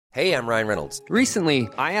Hey, I'm Ryan Reynolds. Recently,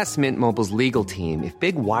 I asked Mint Mobile's legal team if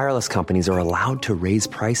big wireless companies are allowed to raise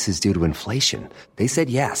prices due to inflation. They said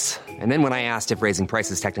yes. And then when I asked if raising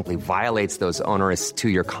prices technically violates those onerous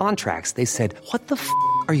two-year contracts, they said, "What the f***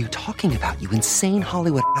 are you talking about, you insane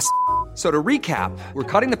Hollywood ass?" So to recap, we're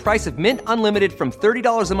cutting the price of Mint Unlimited from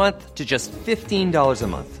 $30 a month to just $15 a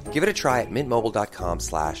month. Give it a try at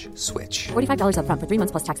mintmobile.com/switch. $45 up front for 3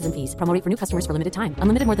 months plus taxes and fees. Promo rate for new customers for limited time.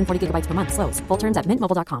 Unlimited more than 40 gigabytes per month. Slows full terms at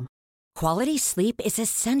mintmobile.com. Quality sleep is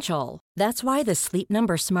essential. That's why the Sleep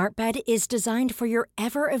Number Smart Bed is designed for your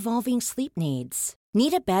ever-evolving sleep needs.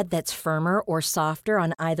 Need a bed that's firmer or softer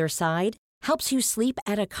on either side? Helps you sleep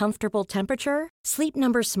at a comfortable temperature? Sleep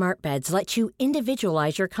Number Smart Beds let you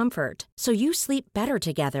individualize your comfort, so you sleep better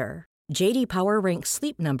together. J.D. Power ranks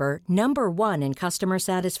Sleep Number #1 in customer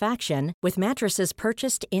satisfaction with mattresses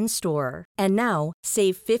purchased in-store. And now,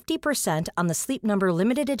 save 50% on the Sleep Number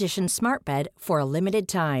Limited Edition Smart Bed for a limited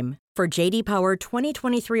time. For J.D. Power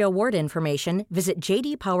 2023 award information, visit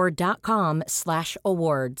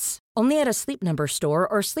jdpower.com/awards. Only at a Sleep Number store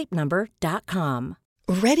or sleepnumber.com.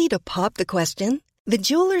 Ready to pop the question? The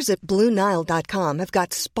jewelers at BlueNile.com have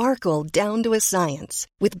got sparkle down to a science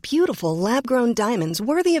with beautiful lab-grown diamonds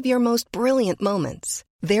worthy of your most brilliant moments.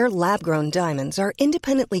 Their lab-grown diamonds are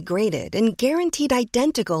independently graded and guaranteed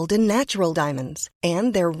identical to natural diamonds,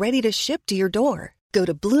 and they're ready to ship to your door. Go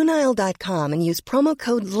to BlueNile.com and use promo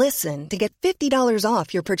code LISTEN to get $50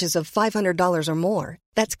 off your purchase of $500 or more.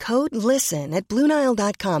 That's code LISTEN at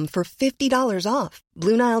BlueNile.com for $50 off.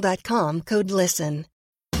 BlueNile.com, code LISTEN.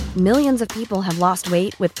 Millions of people have lost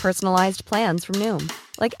weight with personalized plans from Noom.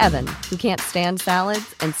 Like Evan, who can't stand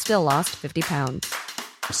salads and still lost 50 pounds.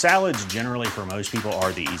 Salads generally for most people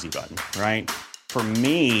are the easy button, right? For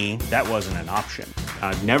me, that wasn't an option.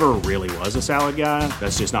 I never really was a salad guy.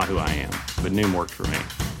 That's just not who I am. But Noom worked for me.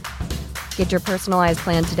 Get your personalized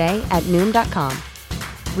plan today at Noom.com.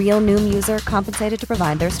 Real Noom user compensated to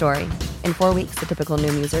provide their story. In 4 weeks, the typical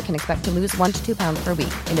Noom user can expect to lose 1 to 2 pounds per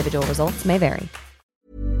week. Individual results may vary.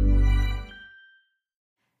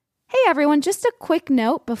 Hey everyone, just a quick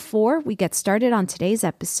note before we get started on today's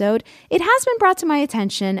episode. It has been brought to my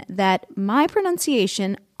attention that my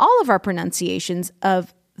pronunciation, all of our pronunciations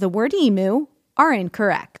of the word emu are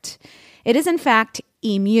incorrect. It is in fact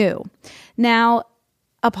emu. Now,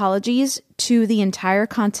 apologies to the entire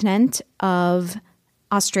continent of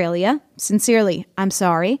Australia. Sincerely, I'm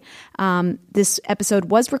sorry. This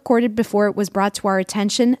episode was recorded before it was brought to our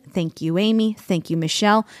attention. Thank you, Amy. Thank you,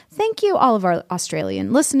 Michelle. Thank you, all of our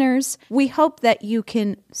Australian listeners. We hope that you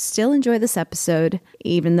can still enjoy this episode,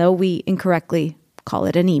 even though we incorrectly call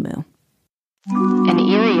it an emu. An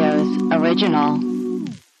Erios original.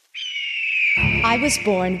 I was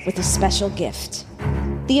born with a special gift.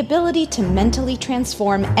 The ability to mentally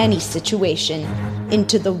transform any situation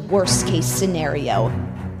into the worst-case scenario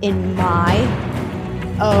in my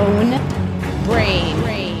own brain.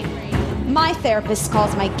 My therapist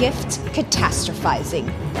calls my gift catastrophizing.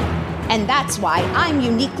 And that's why I'm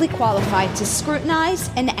uniquely qualified to scrutinize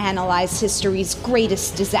and analyze history's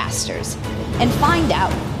greatest disasters and find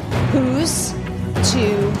out who's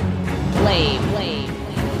to blame.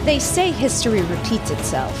 They say history repeats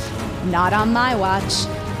itself. Not on my watch.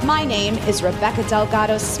 My name is Rebecca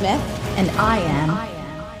Delgado Smith, and I am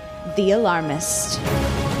the Alarmist.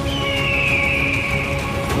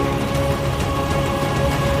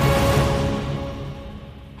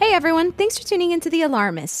 Hey everyone, thanks for tuning into The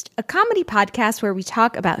Alarmist, a comedy podcast where we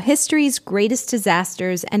talk about history's greatest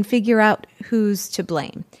disasters and figure out who's to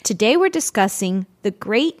blame. Today we're discussing the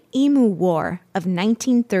Great Emu War of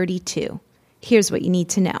 1932. Here's what you need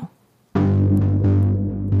to know.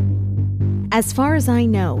 As far as I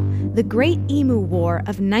know, the Great Emu War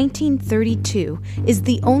of 1932 is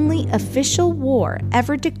the only official war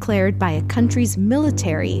ever declared by a country's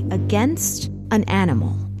military against an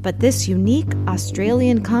animal. But this unique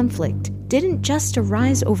Australian conflict didn't just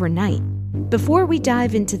arise overnight. Before we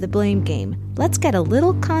dive into the blame game, let's get a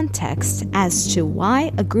little context as to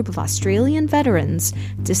why a group of Australian veterans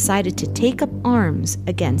decided to take up arms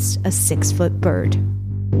against a 6-foot bird.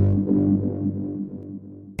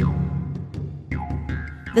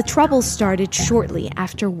 The trouble started shortly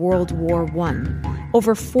after World War I.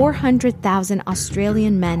 Over 400,000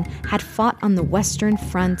 Australian men had fought on the Western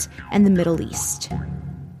Front and the Middle East.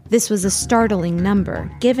 This was a startling number,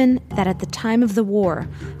 given that at the time of the war,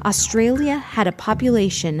 Australia had a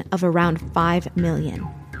population of around 5 million.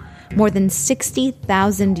 More than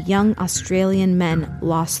 60,000 young Australian men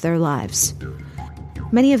lost their lives.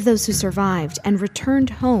 Many of those who survived and returned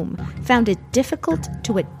home found it difficult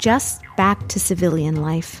to adjust back to civilian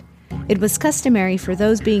life. It was customary for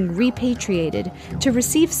those being repatriated to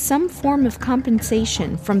receive some form of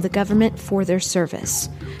compensation from the government for their service,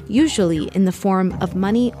 usually in the form of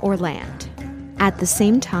money or land. At the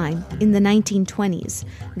same time, in the 1920s,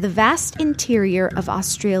 the vast interior of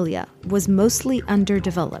Australia was mostly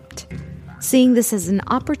underdeveloped. Seeing this as an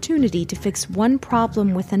opportunity to fix one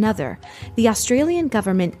problem with another, the Australian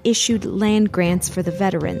government issued land grants for the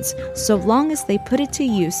veterans so long as they put it to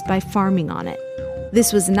use by farming on it.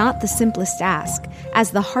 This was not the simplest ask, as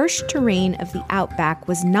the harsh terrain of the outback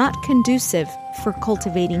was not conducive for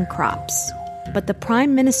cultivating crops. But the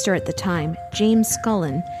Prime Minister at the time, James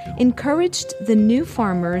Scullin, encouraged the new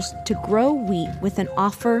farmers to grow wheat with an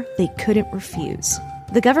offer they couldn't refuse.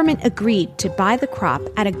 The government agreed to buy the crop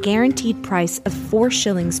at a guaranteed price of 4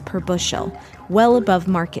 shillings per bushel, well above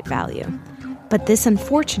market value. But this,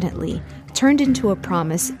 unfortunately, turned into a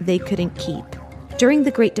promise they couldn't keep. During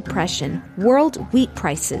the Great Depression, world wheat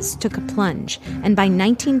prices took a plunge, and by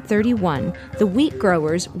 1931, the wheat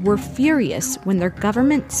growers were furious when their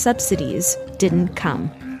government subsidies didn't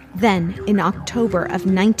come. Then, in October of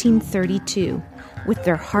 1932, with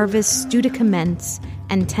their harvests due to commence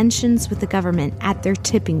and tensions with the government at their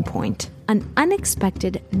tipping point, an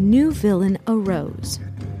unexpected new villain arose: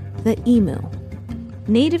 the emu.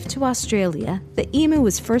 Native to Australia, the emu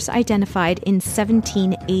was first identified in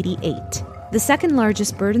 1788. The second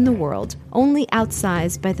largest bird in the world, only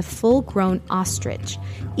outsized by the full-grown ostrich,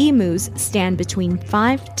 emus stand between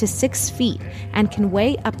 5 to 6 feet and can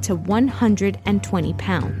weigh up to 120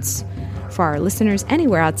 pounds. For our listeners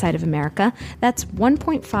anywhere outside of America, that's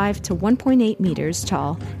 1.5 to 1.8 meters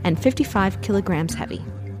tall and 55 kilograms heavy.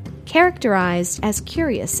 Characterized as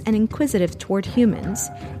curious and inquisitive toward humans,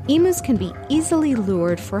 emus can be easily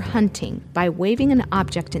lured for hunting by waving an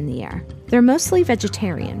object in the air. They're mostly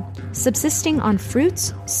vegetarian, subsisting on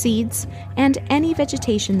fruits, seeds, and any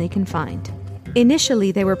vegetation they can find.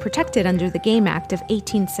 Initially, they were protected under the Game Act of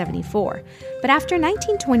 1874, but after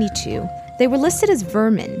 1922, they were listed as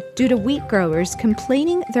vermin due to wheat growers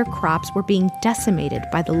complaining their crops were being decimated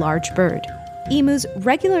by the large bird. Emus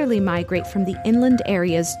regularly migrate from the inland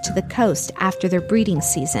areas to the coast after their breeding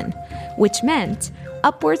season, which meant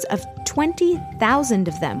upwards of 20,000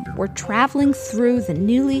 of them were traveling through the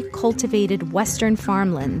newly cultivated western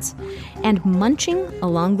farmlands and munching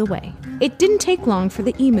along the way. It didn't take long for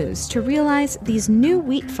the emus to realize these new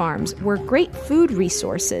wheat farms were great food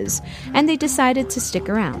resources, and they decided to stick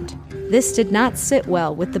around. This did not sit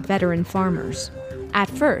well with the veteran farmers. At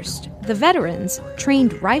first, the veterans,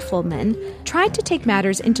 trained riflemen, tried to take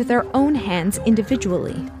matters into their own hands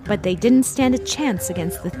individually, but they didn't stand a chance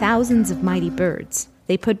against the thousands of mighty birds.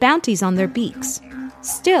 They put bounties on their beaks.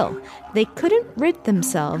 Still, they couldn't rid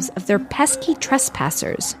themselves of their pesky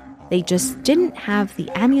trespassers. They just didn't have the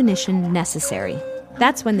ammunition necessary.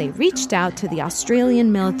 That's when they reached out to the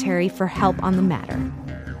Australian military for help on the matter.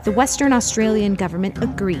 The Western Australian government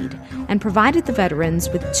agreed and provided the veterans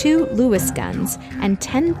with 2 Lewis guns and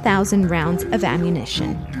 10,000 rounds of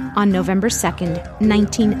ammunition. On November 2nd,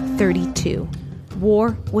 1932,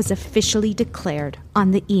 war was officially declared on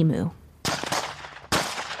the emu.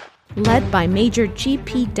 Led by Major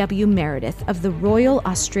G.P.W. Meredith of the Royal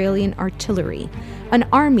Australian Artillery, an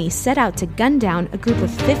army set out to gun down a group of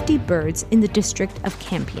 50 birds in the district of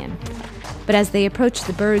Campion. But as they approached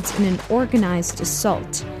the birds in an organized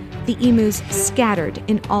assault, the emus scattered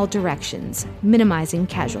in all directions, minimizing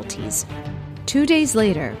casualties. 2 days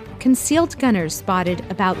later, concealed gunners spotted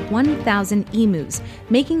about 1,000 emus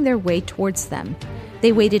making their way towards them.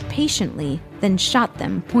 They waited patiently, then shot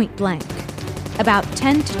them point blank. About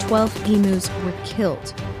 10 to 12 emus were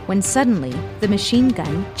killed when suddenly the machine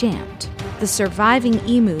gun jammed. The surviving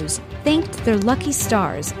emus thanked their lucky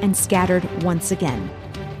stars and scattered once again.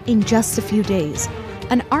 In just a few days,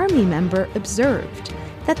 an army member observed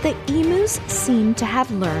that the emus seemed to have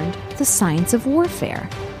learned the science of warfare.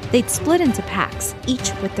 They'd split into packs,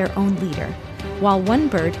 each with their own leader. While one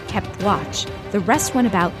bird kept watch, the rest went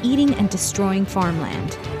about eating and destroying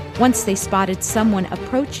farmland. Once they spotted someone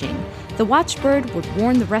approaching, the watchbird would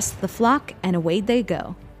warn the rest of the flock, and away they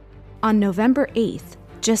go. On November 8th,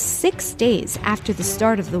 just 6 days after the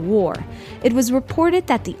start of the war, it was reported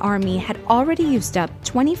that the Army had already used up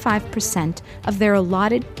 25% of their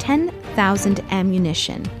allotted 10,000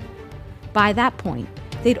 ammunition. By that point,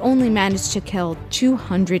 they'd only managed to kill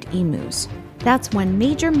 200 emus. That's when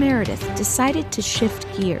Major Meredith decided to shift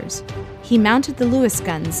gears. He mounted the Lewis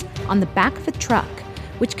guns on the back of a truck,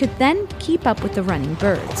 which could then keep up with the running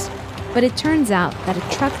birds. But it turns out that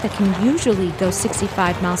a truck that can usually go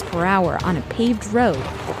 65 miles per hour on a paved road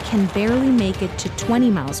can barely make it to 20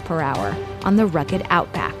 miles per hour on the rugged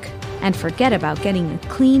outback. and forget about getting a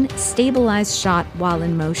clean, stabilized shot while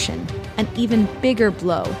in motion. An even bigger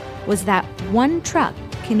blow was that one truck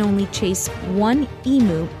can only chase one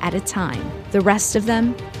emu at a time. The rest of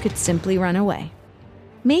them could simply run away.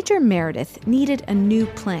 Major Meredith needed a new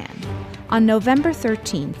plan. On November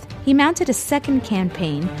 13th, he mounted a second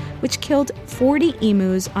campaign which killed 40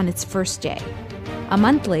 emus on its first day. A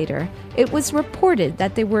month later, it was reported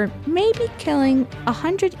that they were maybe killing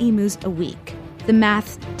 100 emus a week. The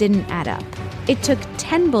math didn't add up. It took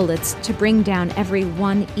 10 bullets to bring down every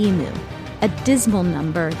one emu, a dismal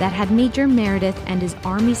number that had Major Meredith and his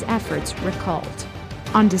army's efforts recalled.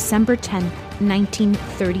 On December 10,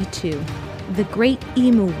 1932, the Great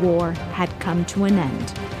Emu War had come to an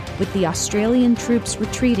end, with the Australian troops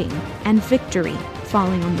retreating and victory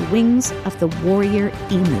falling on the wings of the warrior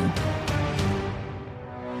emu.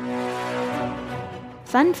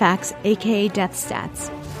 Fun facts, aka death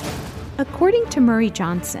stats. According to Murray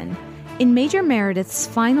Johnson, in Major Meredith's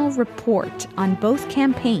final report on both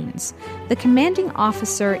campaigns, the commanding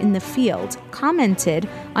officer in the field commented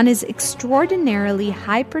on his extraordinarily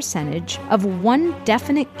high percentage of one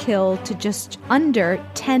definite kill to just under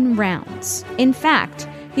 10 rounds. In fact,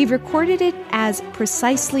 he recorded it as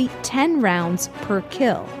precisely 10 rounds per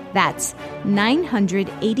kill. That's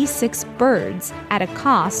 986 birds at a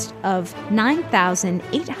cost of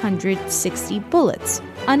 9,860 bullets.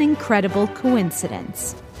 An incredible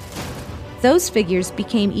coincidence. Those figures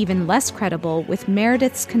became even less credible with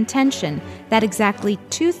Meredith's contention that exactly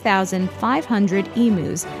 2,500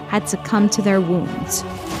 emus had succumbed to their wounds.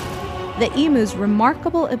 The emu's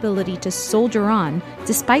remarkable ability to soldier on,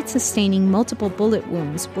 despite sustaining multiple bullet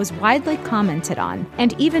wounds, was widely commented on,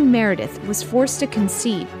 and even Meredith was forced to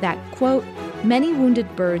concede that, quote, many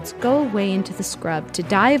wounded birds go away into the scrub to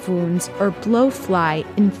die of wounds or blowfly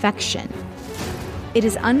infection. It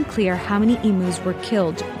is unclear how many emus were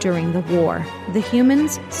killed during the war. The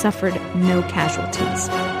humans suffered no casualties.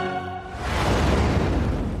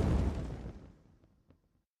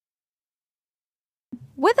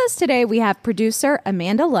 With us today, we have producer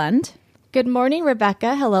Amanda Lund. Good morning,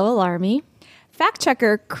 Rebecca. Hello, Alarmy. Fact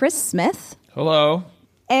checker Chris Smith. Hello.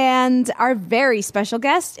 And our very special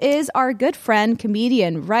guest is our good friend,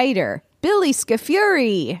 comedian, writer, Billy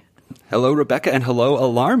Scafuri. Hello, Rebecca, and hello,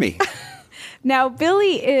 Alarmy. Now,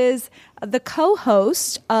 Billy is the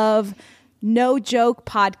co-host of No Joke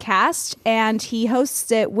podcast, and he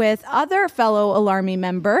hosts it with other fellow Alarmy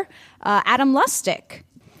member, Adam Lustig.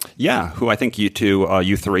 Yeah, who I think you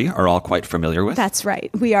three are all quite familiar with. That's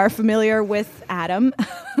right. We are familiar with Adam.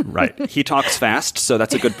 Right. He talks fast, so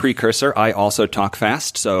that's a good precursor. I also talk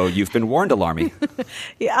fast, so you've been warned, Alarmy.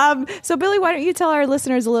 So, Billy, why don't you tell our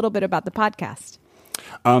listeners a little bit about the podcast?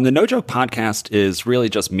 The No Joke podcast is really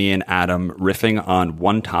just me and Adam riffing on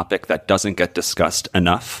one topic that doesn't get discussed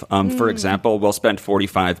enough. For example, we'll spend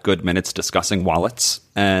 45 good minutes discussing wallets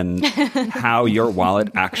and how your wallet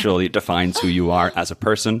actually defines who you are as a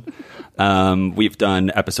person. We've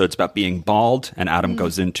done episodes about being bald, and Adam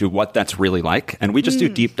goes into what that's really like. And we just do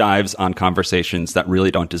deep dives on conversations that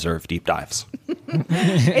really don't deserve deep dives.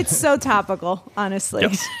 It's so topical, honestly.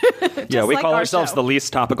 Yes. Yeah, we call ourselves the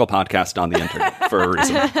least topical podcast on the internet for a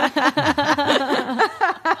reason.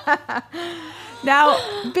 Now,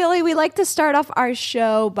 Billy, we like to start off our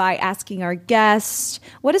show by asking our guests,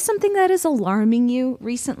 what is something that is alarming you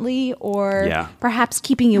recently or perhaps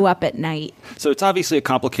keeping you up at night? So it's obviously a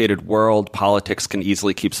complicated world. Politics can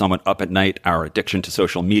easily keep someone up at night. Our addiction to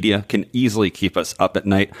social media can easily keep us up at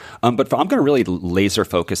night. But I'm going to really laser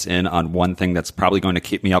focus in on one thing that's probably going to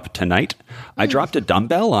keep me up tonight. I dropped a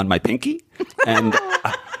dumbbell on my pinky, and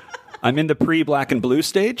I'm in the pre-black and blue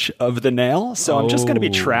stage of the nail, so I'm just going to be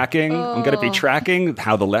tracking. I'm going to be tracking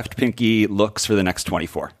how the left pinky looks for the next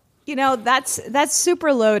 24. You know, that's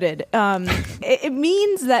super loaded. It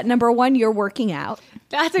means that, number one, you're working out.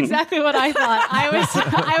 That's exactly what I thought. I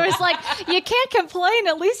was like, you can't complain.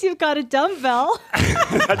 At least you've got a dumbbell.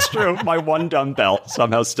 That's true. My one dumbbell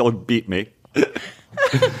somehow still beat me.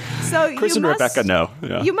 So Chris and Rebecca know.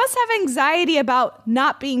 Yeah. You must have anxiety about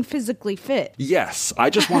not being physically fit. Yes. I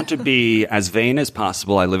just want to be as vain as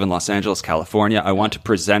possible. I live in Los Angeles, California. I want to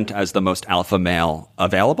present as the most alpha male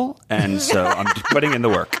available. And so I'm putting in the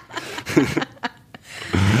work.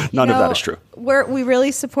 None of that is true. We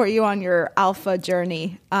really support you on your alpha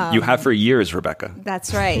journey. You have for years, Rebecca.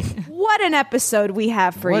 That's right. What an episode we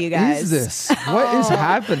have for you guys. What is this? What is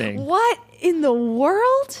happening? What in the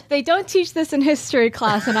world? They don't teach this in history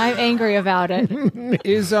class, and I'm angry about it.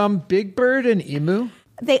 Is Big Bird an emu?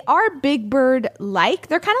 They are big bird-like.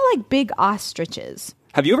 They're kind of like big ostriches.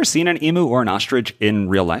 Have you ever seen an emu or an ostrich in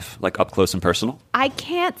real life, like up close and personal? I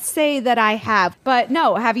can't say that I have, but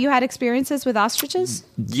no. Have you had experiences with ostriches?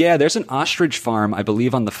 Yeah, there's an ostrich farm, I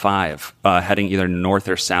believe, on the 5, heading either north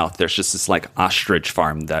or south. There's just this like ostrich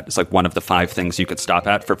farm that is like one of the 5 things you could stop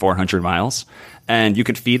at for 400 miles. And you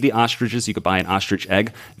could feed the ostriches. You could buy an ostrich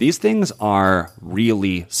egg. These things are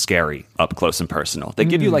really scary up close and personal. They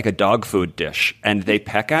give you like a dog food dish, and they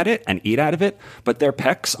peck at it and eat out of it. But their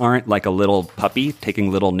pecks aren't like a little puppy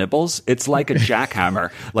taking little nibbles. It's like a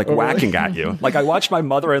jackhammer, like whacking at you. Like I watched my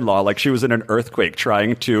mother-in-law like she was in an earthquake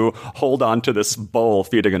trying to hold on to this bowl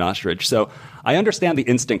feeding an ostrich. So I understand the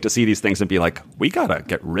instinct to see these things and be like, we gotta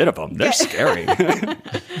get rid of them. They're scary.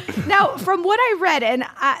 Now, from what I read, and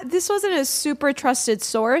this wasn't a super trusted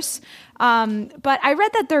source, but I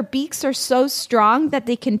read that their beaks are so strong that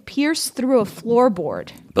they can pierce through a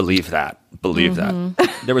floorboard. Believe that. That.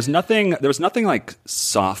 There was nothing like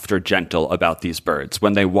soft or gentle about these birds.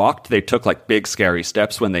 When they walked, they took like big scary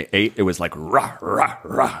steps. When they ate, it was like rah, rah,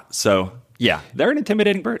 rah. So yeah, they're an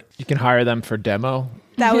intimidating bird. You can hire them for demo.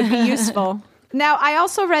 That would be useful. Now, I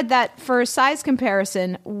also read that for size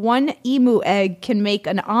comparison, 1 emu egg can make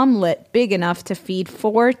an omelet big enough to feed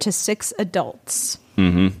 4 to 6 adults.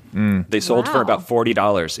 They sold for about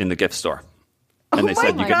 $40 in the gift store. And they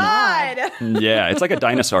said you could. Yeah, it's like a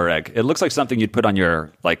dinosaur egg. It looks like something you'd put on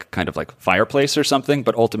your like kind of like fireplace or something,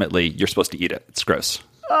 but ultimately you're supposed to eat it. It's gross.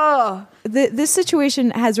 Oh, this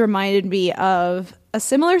situation has reminded me of a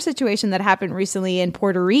similar situation that happened recently in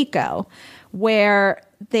Puerto Rico, where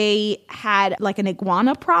they had like an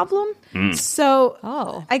iguana problem. So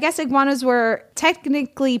I guess iguanas were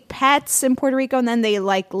technically pets in Puerto Rico, and then they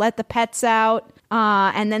like let the pets out.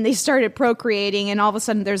 And then they started procreating, and all of a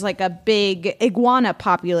sudden there's like a big iguana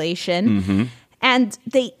population, and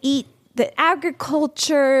they eat the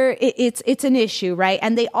agriculture. It's an issue, right?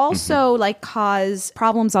 And they also like cause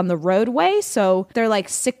problems on the roadway. So they're like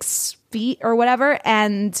 6 feet or whatever,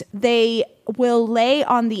 and they will lay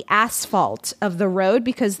on the asphalt of the road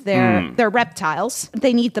because they're reptiles.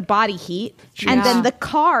 They need the body heat. And then the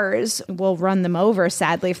cars will run them over,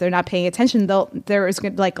 sadly, if they're not paying attention. There is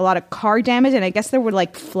like a lot of car damage, and I guess there were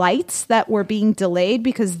like flights that were being delayed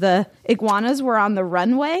because the iguanas were on the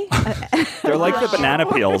runway. They're like the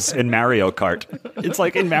banana peels in Mario Kart. It's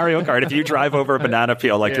like in Mario Kart, if you drive over a banana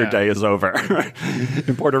peel, like your day is over.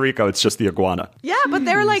 In Puerto Rico, it's just the iguana. Yeah, but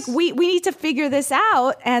they're like, we need to figure this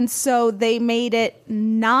out. And so they made it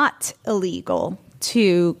not illegal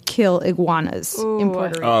to kill iguanas in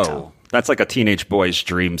Puerto Rico. Oh, that's like a teenage boy's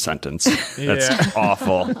dream sentence. That's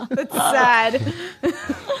awful. That's sad.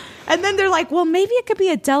 And then they're like, well, maybe it could be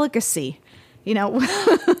a delicacy. You know?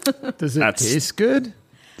 Does it taste good?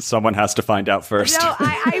 Someone has to find out first. No,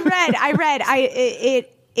 I read.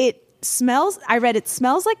 It smells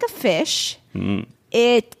like a fish.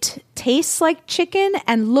 It tastes like chicken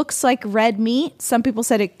and looks like red meat. Some people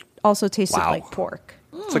said it also tasted like pork.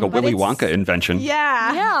 It's like a Willy Wonka invention.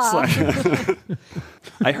 Yeah.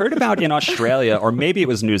 I heard about in Australia, or maybe it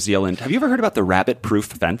was New Zealand. Have you ever heard about the rabbit-proof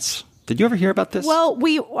fence? Did you ever hear about this? Well,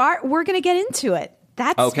 we're going to get into it.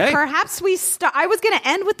 That's okay. Perhaps we start. I was going to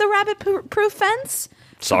end with the rabbit-proof fence.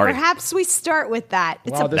 Sorry. Perhaps we start with that.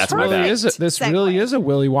 This really is a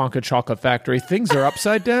Willy Wonka chocolate factory. Things are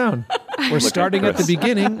upside down. We're starting at the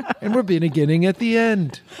beginning, and we're beginning at the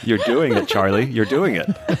end. You're doing it, Charlie. You're doing it.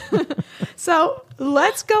 So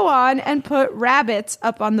let's go on and put rabbits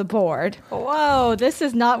up on the board. Whoa, this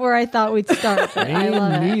is not where I thought we'd start. I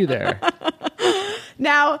love it. Neither.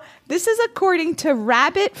 Now, this is according to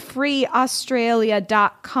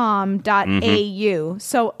rabbitfreeaustralia.com.au.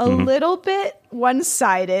 So a little bit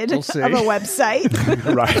one-sided of a website.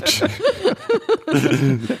 Right.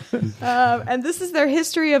 And this is their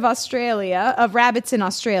history of Australia, of rabbits in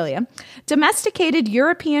Australia. Domesticated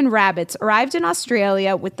European rabbits arrived in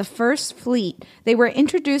Australia with the first fleet. They were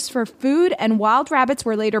introduced for food, and wild rabbits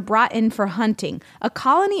were later brought in for hunting. A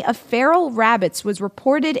colony of feral rabbits was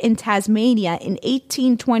reported in Tasmania in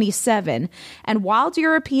 1827, and wild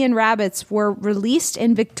European rabbits were released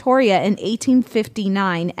in Victoria in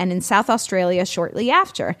 1859 and in South Australia shortly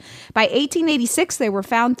after. By 1886, they were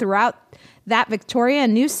found throughout that Victoria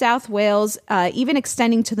and New South Wales, even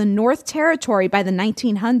extending to the North Territory by the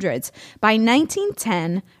 1900s. By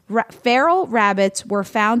 1910, feral rabbits were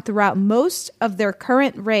found throughout most of their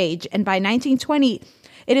current range, and by 1920,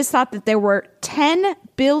 it is thought that there were 10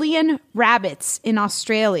 billion rabbits in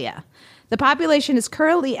Australia. The population is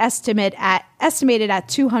currently estimated at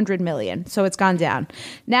 200 million, so it's gone down.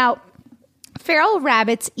 Now, feral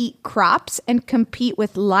rabbits eat crops and compete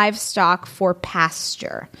with livestock for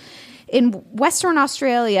pasture. In Western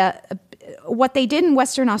Australia, what they did in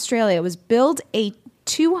Western Australia was build a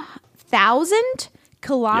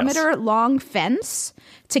 2,000-kilometer long fence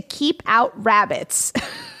to keep out rabbits.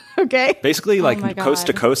 Okay? Basically like coast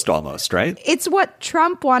to coast almost, right? It's what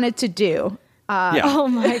Trump wanted to do. Oh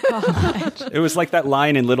my God. It was like that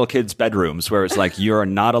line in little kids' bedrooms where it's like, you're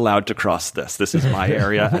not allowed to cross this. This is my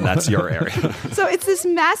area and that's your area. So it's this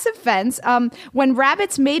massive fence. When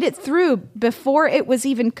rabbits made it through before it was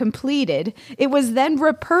even completed, it was then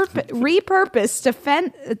repurposed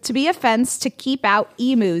to be a fence to keep out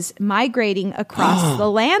emus migrating across the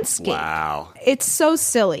landscape. Wow. It's so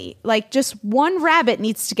silly. Like, just one rabbit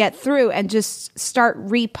needs to get through and just start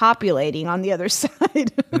repopulating on the other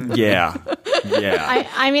side. Yeah. Yeah.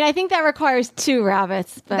 I mean, I think that requires 2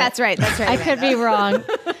 rabbits. But That's right. I could be wrong.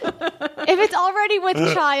 If it's already with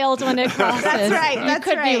child when it crosses, you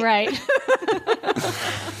could be right.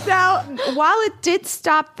 Now, while it did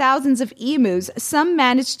stop thousands of emus, some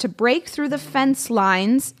managed to break through the fence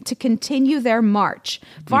lines to continue their march.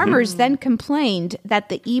 Farmers then complained that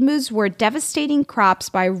the emus were devastating crops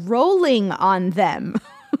by rolling on them.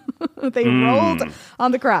 They rolled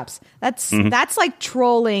on the crops. That's like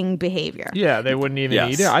trolling behavior. Yeah, they wouldn't even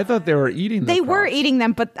eat it. I thought they were eating them. They were eating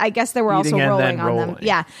them, but I guess they were also rolling on them.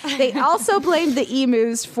 Yeah. They also blamed the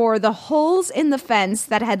emus for the holes in the fence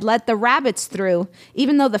that had let the rabbits through,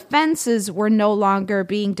 even though the fences were no longer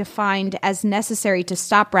being defined as necessary to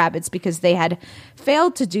stop rabbits because they had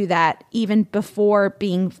failed to do that even before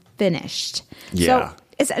being finished. Yeah. So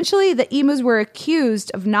essentially, the emus were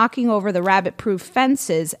accused of knocking over the rabbit-proof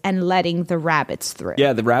fences and letting the rabbits through.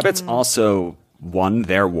 Yeah, the rabbits also won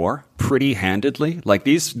their war pretty handedly. Like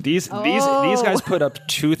these guys put up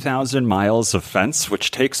 2,000 miles of fence,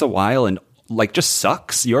 which takes a while and like just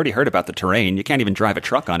sucks. You already heard about the terrain. You can't even drive a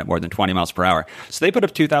truck on it more than 20 miles per hour. So they put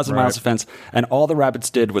up 2,000 miles of fence, and all the rabbits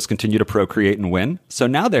did was continue to procreate and win. So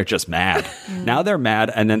now they're just mad. Now they're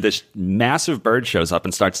mad, and then this massive bird shows up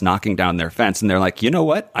and starts knocking down their fence, and they're like, you know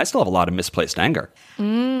what? I still have a lot of misplaced anger.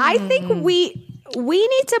 I think we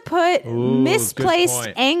need to put misplaced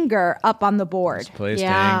anger up on the board. Misplaced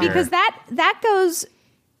anger. Because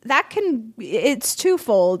it's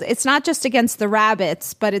twofold. It's not just against the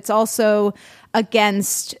rabbits, but it's also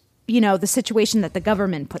against, the situation that the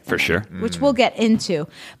government put them For sure. in, which we'll get into.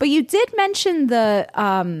 But you did mention the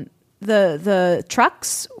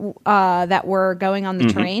trucks that were going on the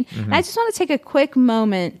terrain. And I just want to take a quick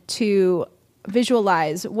moment to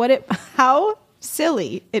visualize how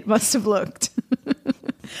silly it must have looked.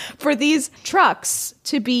 For these trucks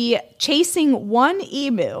to be chasing one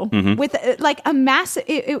emu with like a massive,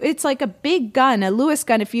 it's like a big gun, a Lewis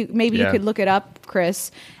gun. If you could look it up, Chris.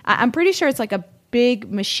 I'm pretty sure it's like a big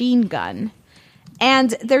machine gun,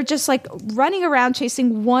 and they're just like running around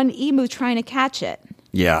chasing one emu trying to catch it.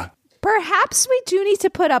 Yeah. Perhaps we do need to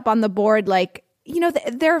put up on the board, like,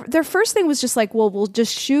 their first thing was just like, well, we'll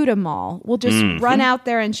just shoot them all. We'll just run out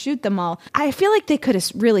there and shoot them all. I feel like they could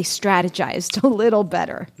have really strategized a little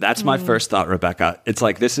better. That's my first thought, Rebecca. It's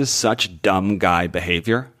like, this is such dumb guy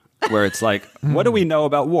behavior where it's like, what do we know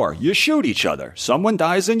about war? You shoot each other. Someone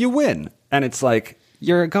dies and you win. And it's like,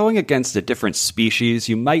 you're going against a different species.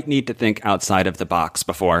 You might need to think outside of the box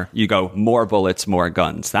before you go more bullets, more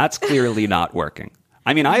guns. That's clearly not working.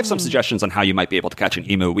 I mean, I have some suggestions on how you might be able to catch an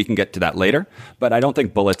emu. We can get to that later, but I don't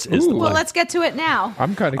think bullets is the way. Well, let's get to it now.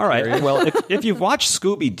 I'm kind of All curious. right. Well, if you've watched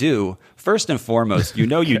Scooby-Doo, first and foremost, you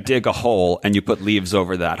dig a hole and you put leaves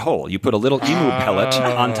over that hole. You put a little emu pellet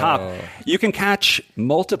on top. You can catch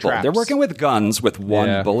multiple. Traps. They're working with guns with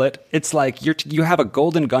one bullet. It's like you have a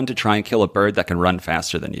golden gun to try and kill a bird that can run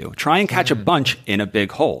faster than you. Try and catch a bunch in a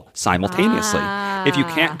big hole simultaneously. If you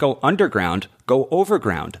can't go underground, go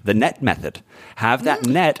overground. The net method. Have that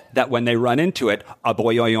net that when they run into it,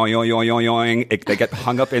 they get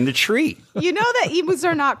hung up in the tree. You know that emus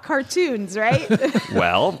are not cartoons, right?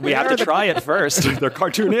 Well, we have to try it first. They're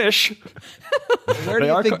cartoonish. Where do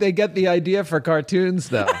you think they get the idea for cartoons,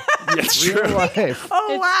 though? It's true. Real life.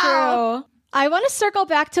 Oh, wow. True. I want to circle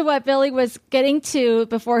back to what Billy was getting to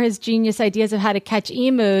before his genius ideas of how to catch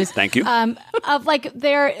emus. Thank you. And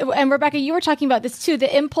Rebecca, you were talking about this too,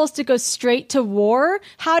 the impulse to go straight to war.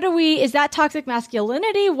 Is that toxic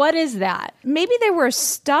masculinity? What is that? Maybe they were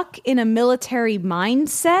stuck in a military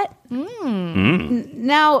mindset.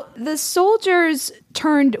 Now, the soldiers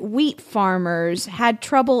turned wheat farmers had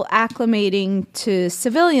trouble acclimating to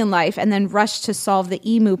civilian life and then rushed to solve the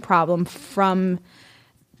emu problem from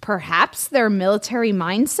perhaps their military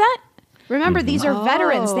mindset. Remember, these are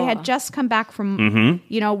veterans. They had just come back from,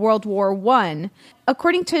 World War I.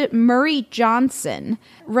 According to Murray Johnson,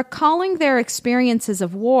 recalling their experiences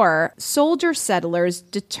of war, soldier settlers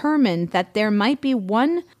determined that there might be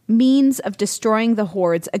one means of destroying the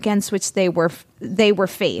hordes against which they were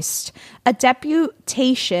faced. A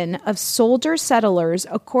deputation of soldier settlers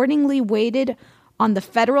accordingly waited on the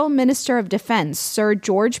Federal Minister of Defense, Sir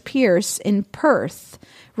George Pierce, in Perth,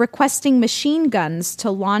 requesting machine guns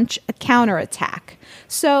to launch a counterattack.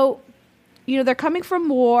 So, they're coming from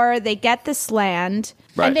war. They get this land.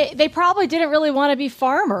 Right. And they probably didn't really want to be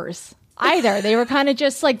farmers either. They were kind of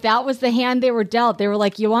just like, that was the hand they were dealt. They were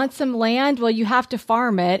like, you want some land? Well, you have to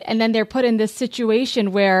farm it. And then they're put in this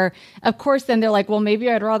situation where, of course, then they're like, well,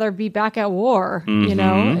 maybe I'd rather be back at war,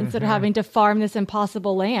 instead of having to farm this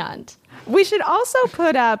impossible land. We should also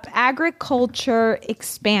put up agriculture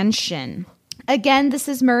expansion. Again, this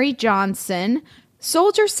is Murray Johnson.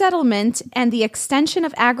 Soldier settlement and the extension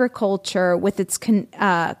of agriculture with its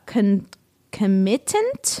concomitant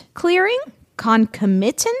clearing.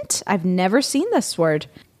 Concomitant? I've never seen this word.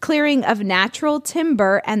 Clearing of natural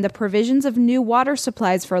timber and the provisions of new water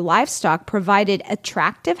supplies for livestock provided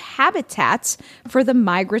attractive habitats for the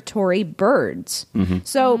migratory birds.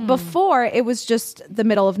 So before, it was just the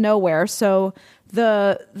middle of nowhere. So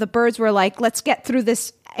the birds were like, let's get through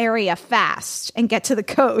this area fast and get to the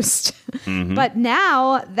coast. But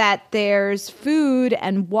now that there's food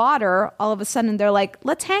and water, all of a sudden they're like,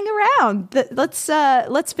 let's hang around. Let's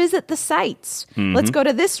visit the sites. Let's go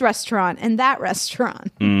to this restaurant and that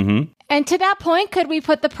restaurant. And to that point, could we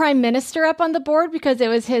put the prime minister up on the board because it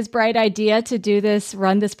was his bright idea to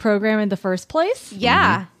run this program in the first place?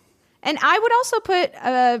 Yeah. And I would also put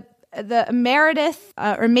the Meredith,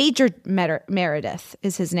 or Major Meredith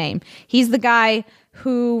is his name. He's the guy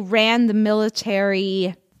who ran the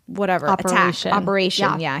military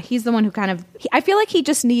operation. Yeah. He's the one who I feel like he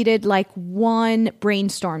just needed like one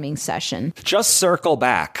brainstorming session. Just circle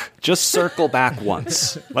back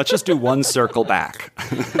once. Let's just do one circle back.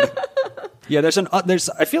 Yeah,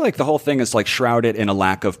 I feel like the whole thing is like shrouded in a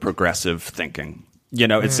lack of progressive thinking.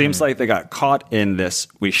 It seems like they got caught in this,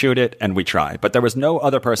 we shoot it and we try. But there was no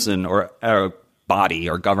other person or body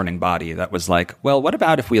or governing body that was like, well, what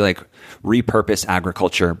about if we like repurpose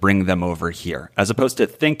agriculture, bring them over here, as opposed to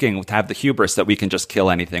thinking to have the hubris that we can just kill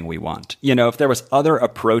anything we want. If there was other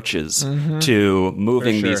approaches to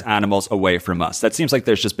moving these animals away from us, that seems like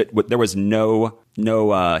there was no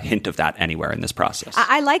hint of that anywhere in this process.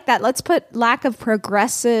 I like that. Let's put lack of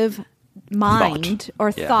progressive mind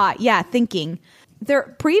thought. Yeah, thinking.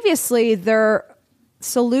 Previously, their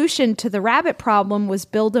solution to the rabbit problem was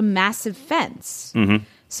build a massive fence.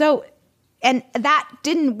 So, and that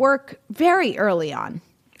didn't work very early on.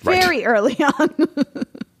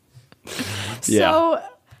 So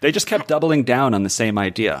they just kept doubling down on the same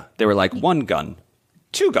idea. They were like, one gun,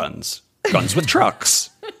 two guns with trucks.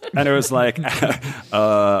 And it was like,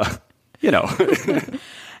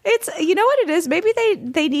 It's what it is. Maybe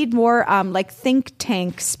they need more like think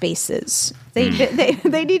tank spaces. They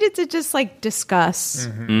needed to just like discuss,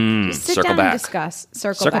 just sit down and discuss.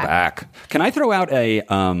 Circle back. Can I throw out a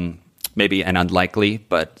maybe an unlikely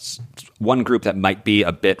but one group that might be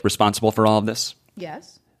a bit responsible for all of this?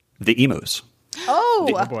 Yes, the emus. Oh,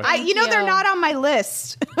 they're not on my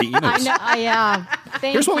list. The emus. I know. Yeah.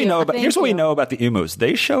 Here's what we know about the emus.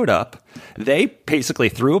 They showed up. They basically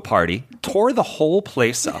threw a party, tore the whole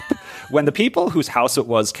place up. When the people whose house it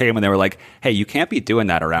was came and they were like, hey, you can't be doing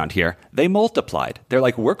that around here, they multiplied. They're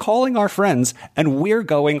like, we're calling our friends and we're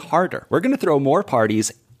going harder. We're going to throw more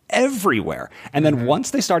parties everywhere. And then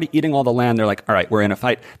once they started eating all the land, they're like, all right, we're in a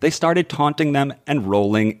fight. They started taunting them and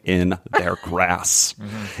rolling in their grass.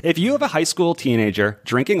 If you have a high school teenager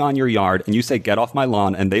drinking on your yard and you say, get off my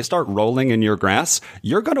lawn, and they start rolling in your grass,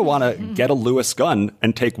 you're going to want to get a Lewis gun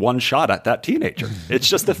and take one shot at that teenager. It's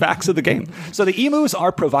just the facts of the game. So the emus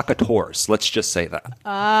are provocateurs. Let's just say that.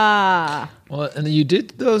 Well, and you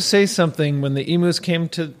did, though, say something when the emus came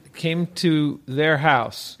to their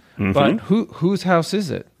house. But whose house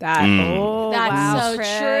is it? That's so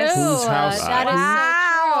true. Whose house? That is so true.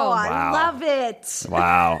 I love it.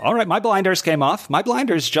 Wow. All right, my blinders came off. My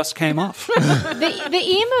blinders just came off. The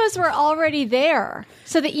emus were already there.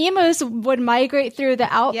 So the emus would migrate through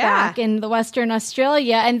the outback in the Western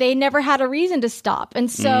Australia, and they never had a reason to stop. And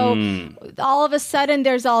so all of a sudden,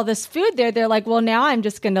 there's all this food there. They're like, well, now I'm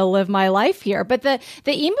just going to live my life here. But the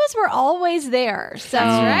emus were always there. So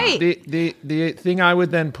that's right. The thing I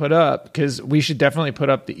would then put up, because we should definitely put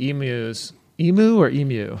up the emus. Emu or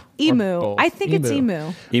emu? Emu. I think it's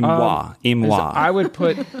emu. Imwa. I would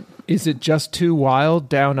put, is it just too wild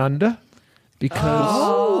down under? Because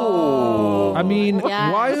I mean,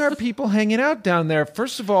 why are people hanging out down there?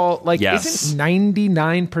 First of all, like, isn't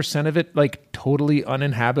 99% of it like totally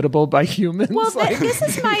uninhabitable by humans? Well, like, this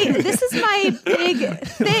is my big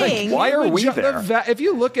thing. Like, why are we there? If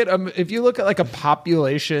you look at like a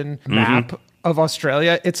population map of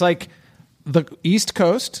Australia, it's like the East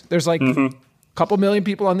Coast. There's like couple million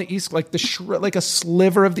people on the east, like like a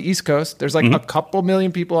sliver of the East Coast. There's like a couple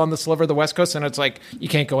million people on the sliver of the West Coast, and it's like you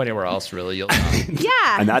can't go anywhere else, really. You'll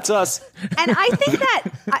yeah, and that's us. And I think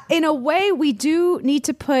that in a way we do need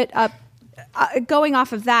to put up. Going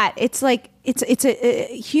off of that, it's like it's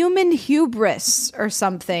a human hubris or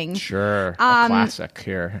something. Sure, a classic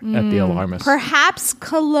here at the Alarmist. Perhaps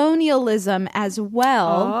colonialism as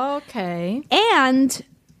well. Okay, and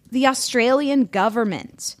the Australian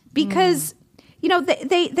government because. You know,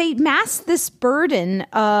 they mass this burden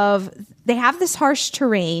of they have this harsh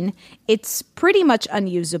terrain. It's pretty much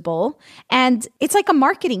unusable. And it's like a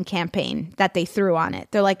marketing campaign that they threw on it.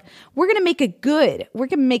 They're like, we're going to make it good. We're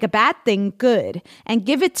going to make a bad thing good and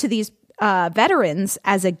give it to these veterans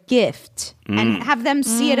as a gift and have them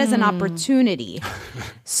see it as an opportunity.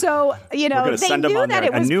 So, you know, they knew that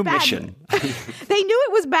it was a new bad. mission. They knew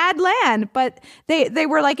it was bad land, but they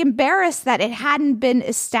were like embarrassed that it hadn't been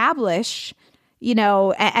established. You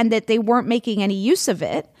know, and that they weren't making any use of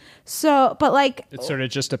it. So, but like... It's sort of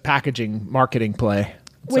just a packaging marketing play.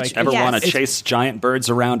 Which, ever want to chase giant birds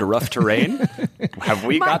around a rough terrain? Have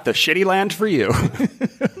we got the shitty land for you?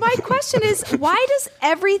 My question is, why does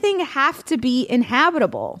everything have to be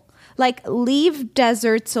inhabitable? Like, leave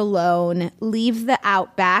deserts alone, leave the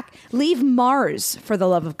outback, leave Mars, for the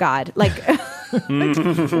love of God. Like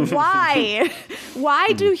why?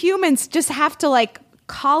 Why do humans just have to, like,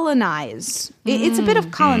 colonize? It's a bit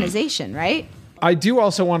of colonization, right? I do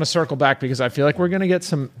also want to circle back because I feel like we're going to get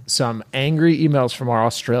some angry emails from our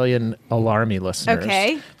Australian alarmy listeners.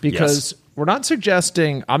 Okay. Because I'm not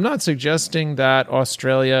suggesting that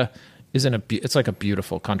Australia isn't it's like a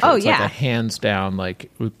beautiful country. Oh, it's like a hands down,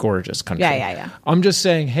 like gorgeous country. Yeah. I'm just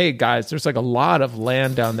saying, hey guys, there's like a lot of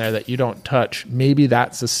land down there that you don't touch. Maybe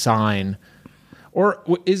that's a sign. Or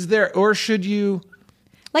should you...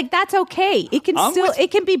 Like, that's okay. It can it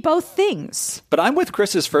can be both things. But I'm with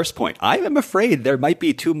Chris's first point. I am afraid there might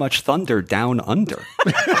be too much thunder down under.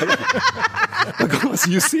 Because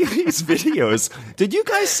you see these videos. Did you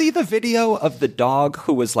guys see the video of the dog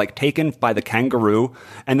who was like taken by the kangaroo,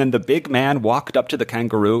 and then the big man walked up to the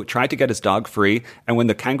kangaroo, tried to get his dog free, and when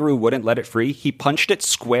the kangaroo wouldn't let it free, he punched it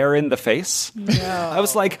square in the face? No. I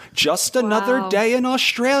was like, just another day in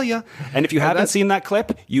Australia. And if you haven't seen that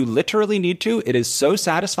clip, you literally need to. It is so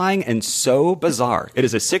satisfying and so bizarre. It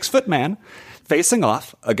is a 6-foot man facing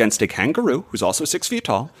off against a kangaroo who's also 6 feet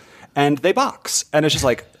tall, and they box. And it's just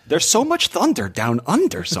like, there's so much thunder down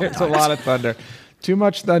under sometimes. There's a lot of thunder. Too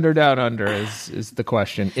much thunder down under is the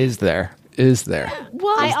question. Is there?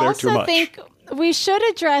 Well, I also think we should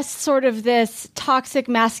address sort of this toxic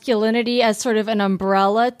masculinity as sort of an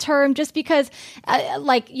umbrella term, just because,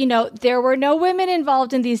 there were no women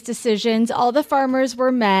involved in these decisions. All the farmers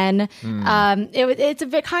were men. It's a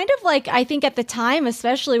bit kind of like, I think at the time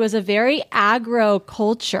especially, was a very agro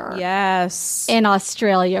culture. Yes. In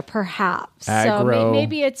Australia, perhaps. So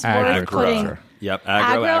maybe it's worth putting... Yep,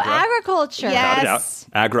 agriculture. Yes.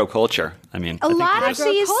 Agroculture. I mean, a lot of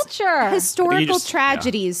these historical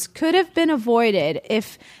tragedies could have been avoided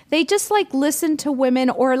if they just like listened to women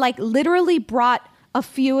or like literally brought a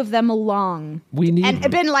few of them along and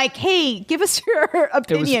been like, hey, give us your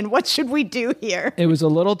opinion. What should we do here? It was a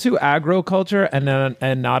little too agroculture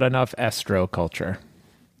and not enough estroculture.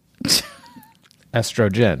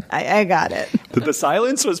 Estrogen. I got it. The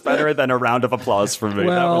silence was better than a round of applause for me.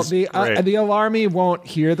 Well, the alarmy won't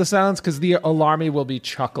hear the silence because the alarmy will be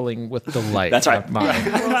chuckling with delight. That's right.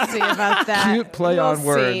 We'll see about that. Cute play on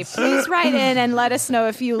words. See. Please write in and let us know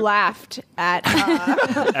if you laughed at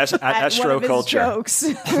estroculture jokes.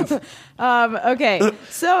 Okay,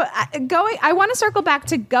 so I want to circle back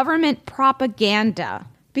to government propaganda.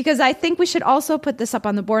 Because I think we should also put this up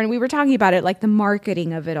on the board. And we were talking about it, like the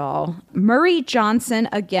marketing of it all. Murray Johnson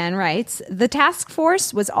again writes, the task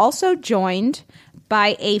force was also joined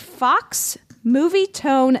by a Fox movie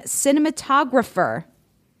tone cinematographer.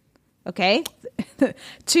 Okay,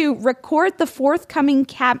 to record the forthcoming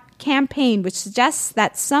campaign, which suggests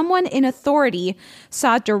that someone in authority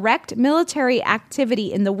saw direct military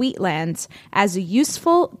activity in the wheatlands as a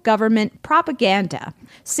useful government propaganda.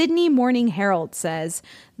 Sydney Morning Herald says,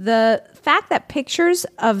 the fact that pictures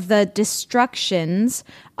of the destructions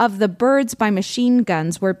of the birds by machine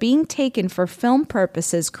guns were being taken for film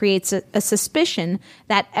purposes creates a suspicion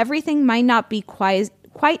that everything might not be quite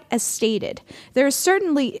quite as stated. There is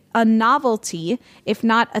certainly a novelty, if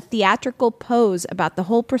not a theatrical pose, about the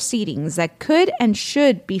whole proceedings that could and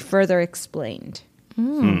should be further explained.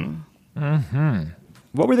 Mm-hmm.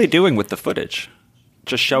 What were they doing with the footage?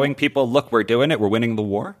 Just showing people, look, we're doing it, we're winning the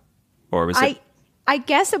war? Or was it... I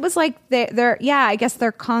guess it was like I guess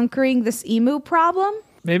they're conquering this emu problem.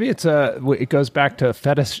 Maybe it goes back to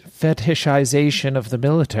fetishization of the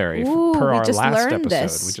military per our last episode.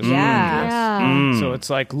 This. We just learned this. So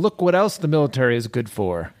it's like, look what else the military is good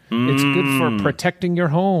for. It's good for protecting your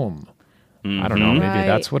home. I don't know. Maybe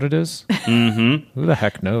that's what it is. Who the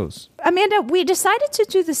heck knows? Amanda, we decided to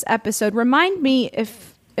do this episode. Remind me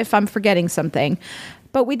if I'm forgetting something.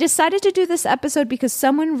 But we decided to do this episode because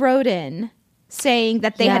someone wrote in saying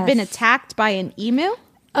that they had been attacked by an emu.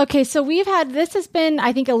 Okay, so this has been,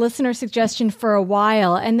 I think, a listener suggestion for a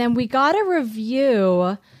while, and then we got a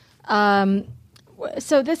review.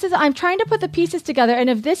 So I'm trying to put the pieces together, and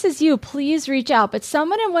if this is you, please reach out. But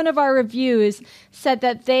someone in one of our reviews said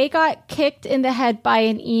that they got kicked in the head by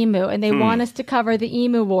an emu, and they want us to cover the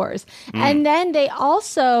emu wars. And then they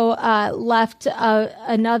also left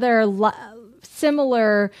another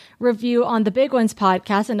similar review on the Big Ones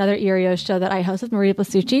podcast, another Erio show that I host with Maria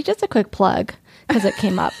Blasucci. Just a quick plug, because it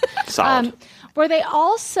came up. Solid. Where they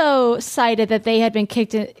also cited that they had been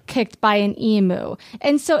kicked by an emu.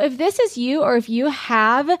 And so if this is you, or if you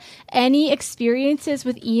have any experiences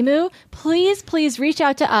with emu, please reach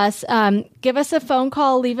out to us. Give us a phone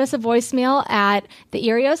call, leave us a voicemail at the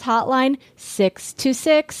Erios hotline,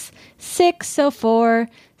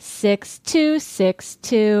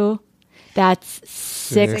 626-604-6262. That's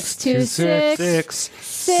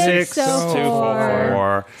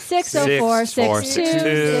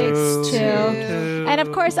 626-604-6262. And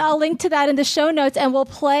of course, I'll link to that in the show notes, and we'll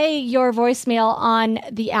play your voicemail on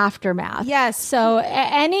the aftermath. Yes. So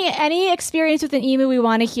any experience with an emu, we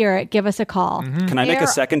want to hear it. Give us a call. Can I make a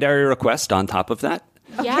secondary request on top of that?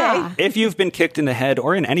 Yeah. Okay. If you've been kicked in the head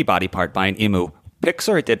or in any body part by an emu, pics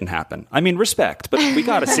or it didn't happen. I mean, respect, but we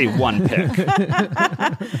got to see one pic.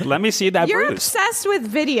 Let me see that You're bruise. obsessed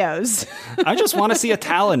with videos. I just want to see a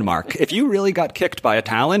talon mark. If you really got kicked by a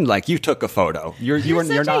talon, like you took a photo. You're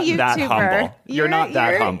not that humble. You're not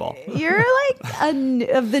that humble. You're like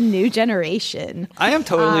of the new generation. I am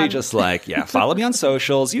totally just like, follow me on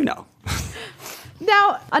socials,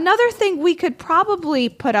 Now, another thing we could probably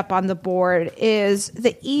put up on the board is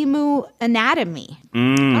the emu anatomy.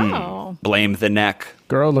 Oh. Blame the neck.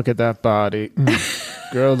 Girl, look at that body.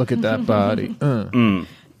 Girl, look at that body.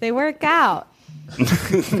 They work out.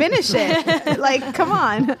 Finish it. Like, come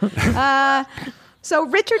on. So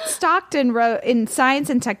Richard Stockton wrote in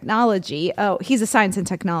Science and Technology. Oh, he's a science and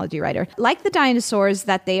technology writer. Like the dinosaurs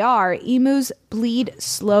that they are, emus bleed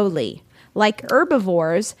slowly. Like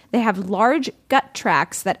herbivores, they have large gut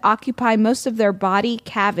tracts that occupy most of their body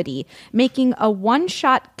cavity, making a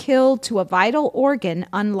one-shot kill to a vital organ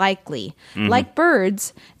unlikely. Like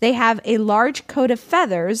birds, they have a large coat of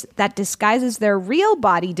feathers that disguises their real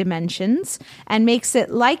body dimensions and makes it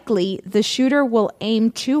likely the shooter will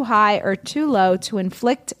aim too high or too low to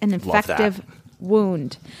inflict an effective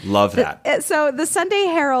wound. Love that. So the Sunday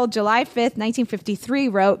Herald, July 5th, 1953,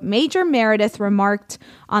 wrote, Major Meredith remarked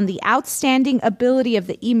on the outstanding ability of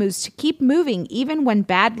the emus to keep moving even when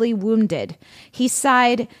badly wounded. He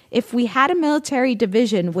sighed, if we had a military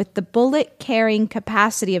division with the bullet-carrying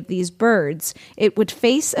capacity of these birds, it would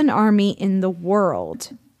face an army in the world.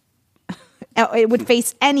 It would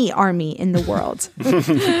face any army in the world.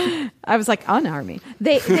 I was like, an army.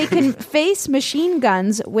 They can face machine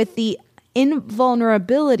guns with the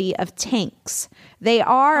invulnerability of tanks. They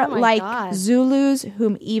are like Zulus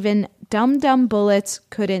whom even dum-dum bullets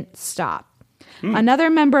couldn't stop. Another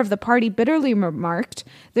member of the party bitterly remarked,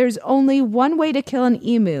 there's only one way to kill an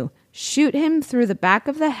emu. Shoot him through the back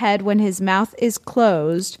of the head when his mouth is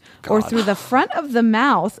closed, or through the front of the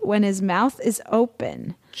mouth when his mouth is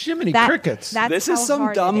open. Jiminy crickets. This is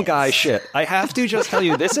some dumb guy shit. I have to just tell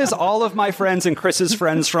you, this is all of my friends and Chris's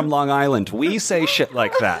friends from Long Island. We say shit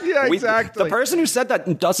like that. Yeah, exactly. The person who said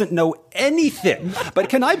that doesn't know anything. But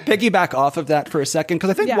can I piggyback off of that for a second?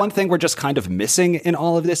 Because I think one thing we're just kind of missing in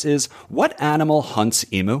all of this is, what animal hunts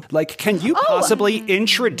emu? Like, can you possibly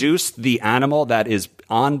introduce the animal that is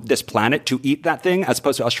on this planet to eat that thing as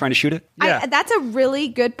opposed to us trying to shoot it? Yeah. That's a really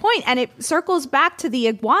good point. And it circles back to the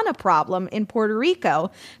iguana problem in Puerto Rico.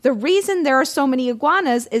 The reason there are so many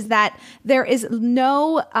iguanas is that there is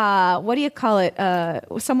no, what do you call it?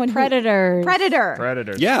 Predator.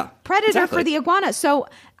 Yeah. Predator for the iguana. So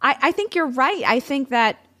I think you're right. I think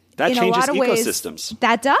that in a lot of ways, ecosystems.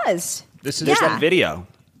 that does. There's that video.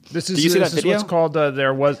 This is Do you see that this is video? what's called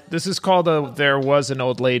This is called there was an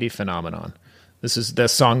old lady phenomenon. This is the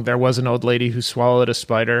song. There was an old lady who swallowed a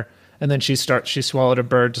spider, and then she swallowed a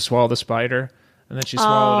bird to swallow the spider, and then she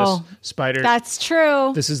swallowed a spider. That's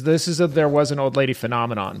true. This is a there was an old lady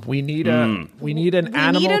phenomenon. We need an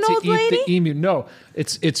animal to eat the emu. No,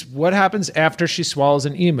 it's what happens after she swallows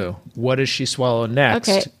an emu. What does she swallow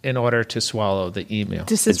next in order to swallow the emu?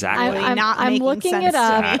 This is Exactly. really not I'm making looking sense it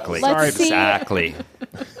up. to me. Exactly. Let's see. Exactly.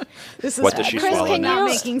 This is What does she Chris, swallow can next? not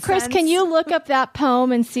you, making Chris, sense. can you look up that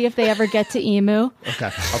poem and see if they ever get to emu? Okay,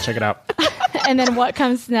 I'll check it out. And then what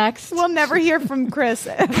comes next? We'll never hear from Chris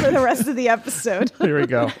for the rest of the episode. Here we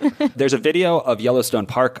go. There's a video of Yellowstone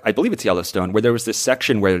Park, I believe it's Yellowstone, where there was this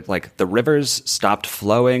section where like the rivers stopped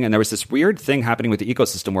flowing and there was this weird thing happening with the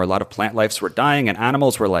ecosystem where a lot of plant lives were dying and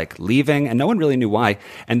animals were like leaving and no one really knew why.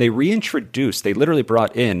 And they literally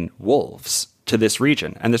brought in wolves to this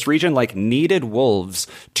region. And this region like needed wolves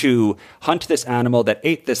to hunt this animal that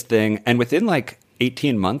ate this thing. And within like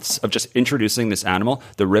 18 months of just introducing this animal,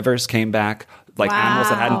 the rivers came back. Like animals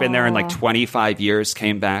that hadn't been there in like 25 years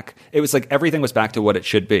came back. It was like everything was back to what it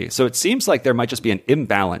should be. So it seems like there might just be an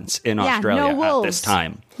imbalance in Australia at this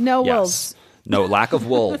time. No wolves. No, lack of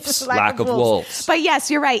wolves. lack of wolves. But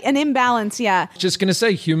yes, you're right. An imbalance, yeah. Just going to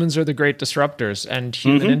say humans are the great disruptors, and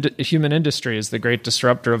human industry is the great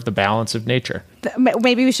disruptor of the balance of nature.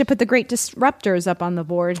 Maybe we should put the great disruptors up on the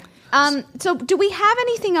board. So do we have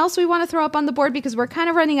anything else we want to throw up on the board? Because we're kind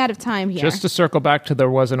of running out of time here. Just to circle back to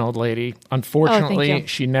there was an old lady. Unfortunately, you.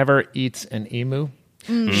 she never eats an emu.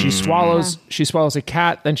 She swallows a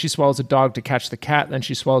cat, then she swallows a dog to catch the cat, then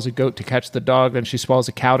she swallows a goat to catch the dog, then she swallows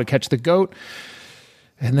a cow to catch the goat,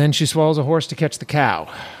 and then she swallows a horse to catch the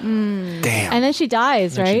cow. Damn. And then she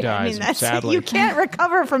dies, Then right? she dies, sadly. You can't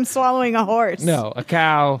recover from swallowing a horse. No, a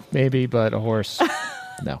cow, maybe, but a horse,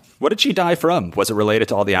 no. What did she die from? Was it related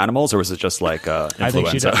to all the animals or was it just like influenza? I think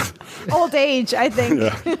she died. Old age, I think.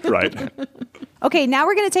 Yeah, right. Okay, now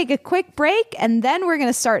we're going to take a quick break, and then we're going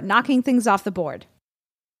to start knocking things off the board.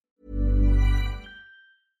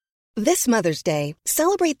 This Mother's Day,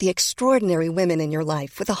 celebrate the extraordinary women in your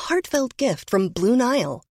life with a heartfelt gift from Blue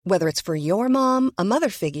Nile. Whether it's for your mom, a mother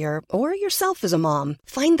figure, or yourself as a mom,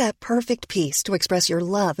 find that perfect piece to express your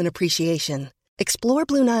love and appreciation. Explore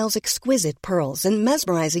Blue Nile's exquisite pearls and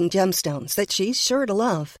mesmerizing gemstones that she's sure to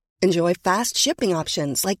love. Enjoy fast shipping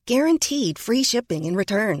options like guaranteed free shipping and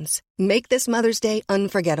returns. Make this Mother's Day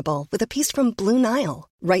unforgettable with a piece from Blue Nile.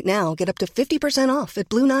 Right now, get up to 50% off at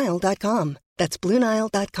BlueNile.com. That's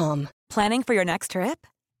BlueNile.com. Planning for your next trip?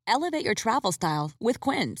 Elevate your travel style with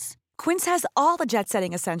Quince. Quince has all the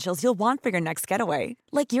jet-setting essentials you'll want for your next getaway,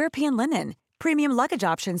 like European linen, premium luggage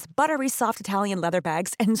options, buttery soft Italian leather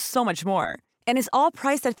bags, and so much more. And is all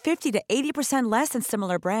priced at 50 to 80% less than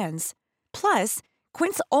similar brands. Plus,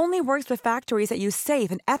 Quince only works with factories that use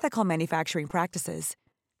safe and ethical manufacturing practices.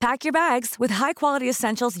 Pack your bags with high-quality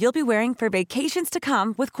essentials you'll be wearing for vacations to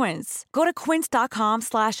come with Quince. Go to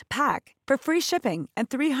quince.com/pack for free shipping and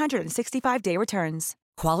 365-day returns.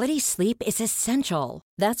 Quality sleep is essential.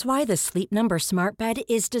 That's why the Sleep Number Smart Bed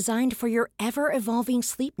is designed for your ever-evolving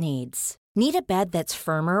sleep needs. Need a bed that's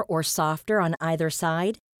firmer or softer on either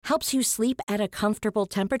side? Helps you sleep at a comfortable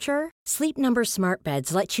temperature? Sleep Number Smart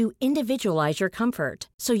Beds let you individualize your comfort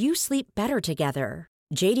so you sleep better together.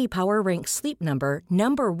 J.D. Power ranks Sleep Number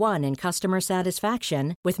number 1 in customer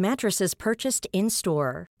satisfaction with mattresses purchased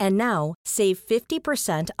in-store. And now, save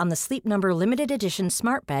 50% on the Sleep Number Limited Edition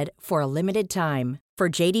Smart Bed for a limited time. For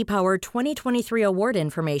J.D. Power 2023 award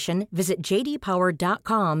information, visit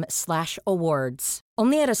jdpower.com/awards.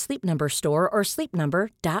 Only at a Sleep Number store or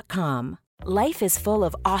sleepnumber.com. Life is full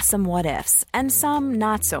of awesome what-ifs, and some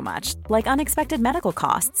not so much, like unexpected medical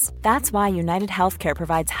costs. That's why United Healthcare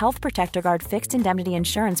provides Health Protector Guard fixed indemnity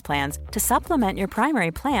insurance plans to supplement your primary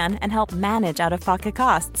plan and help manage out-of-pocket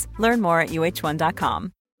costs. Learn more at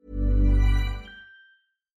uh1.com.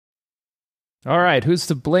 All right, who's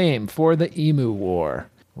to blame for the Emu War?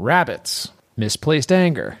 Rabbits, misplaced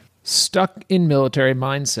anger, stuck in military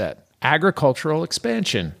mindset, agricultural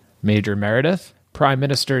expansion, Major Meredith, Prime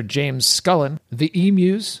Minister James Scullin, the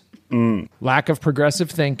emus, lack of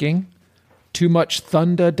progressive thinking, too much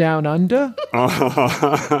thunder down under,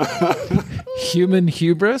 human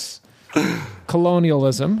hubris,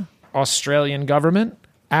 colonialism, Australian government,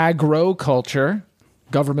 agro-culture,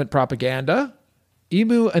 government propaganda,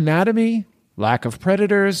 emu anatomy, lack of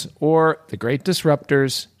predators, or the great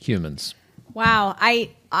disruptors, humans. Wow. I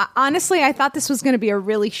honestly, I thought this was going to be a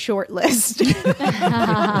really short list.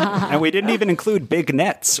 And we didn't even include big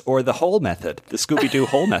nets or the hole method, the Scooby-Doo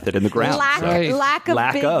hole method in the ground. Lack of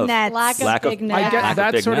big nets. Lack of big nets. I guess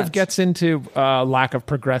that sort nets. of gets into lack of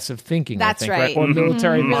progressive thinking. That's I think, right. Or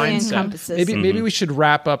military Really mindset. encompasses. Maybe we should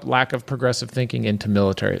wrap up lack of progressive thinking into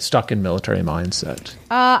stuck in military mindset.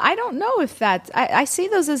 I don't know if that's... I see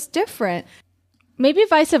those as different. Maybe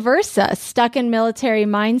vice versa. Stuck in military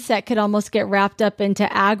mindset could almost get wrapped up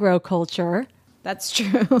into agriculture. That's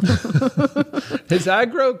true. Is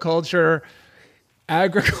agriculture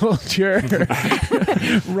run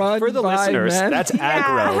For the by listeners, men? that's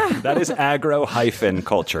agro. That is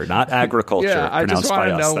agro-culture, not agriculture. Yeah, I just want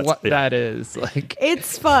to know what that is. Like,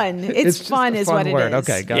 it's fun. It's just fun a is fun what word. it is.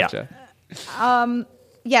 Okay, gotcha.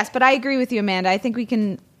 Yes, but I agree with you, Amanda. I think we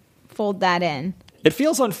can fold that in. It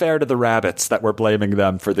feels unfair to the rabbits that we're blaming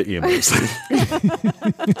them for the emus.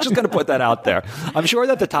 Just going to put that out there. I'm sure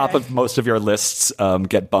that the top of most of your lists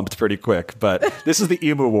get bumped pretty quick, but this is the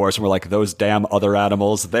Emu Wars, and we're like, those damn other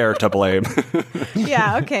animals, they're to blame.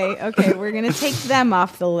 Yeah, okay. We're going to take them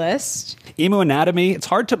off the list. Emu anatomy, it's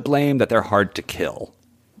hard to blame that they're hard to kill.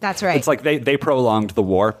 That's right. It's like they prolonged the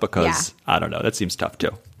war because, I don't know, that seems tough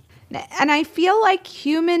too. And I feel like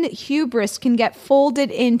human hubris can get folded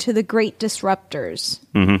into the great disruptors.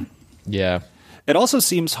 Mm-hmm. Yeah. It also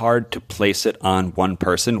seems hard to place it on one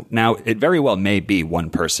person. Now, it very well may be one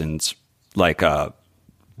person's like a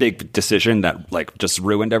big decision that like just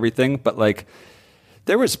ruined everything. But like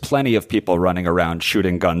there was plenty of people running around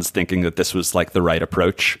shooting guns thinking that this was like the right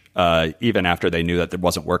approach, even after they knew that it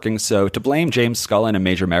wasn't working. So to blame James Scullin and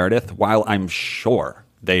Major Meredith, while I'm sure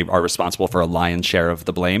they are responsible for a lion's share of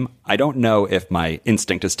the blame, I don't know if my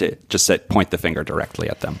instinct is to just point the finger directly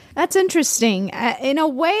at them. That's interesting. In a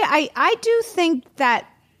way, I do think that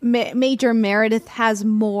Major Meredith has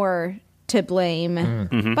more to blame.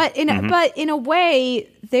 Mm-hmm. But in a way,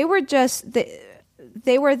 they were just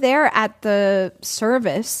they were there at the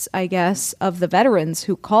service, I guess, of the veterans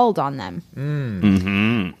who called on them.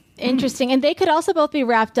 Mm-hmm. Interesting. And they could also both be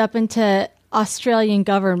wrapped up into Australian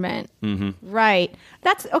government. Mm-hmm. Right.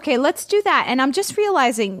 That's okay. Let's do that. And I'm just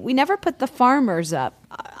realizing we never put the farmers up.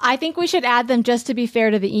 I think we should add them just to be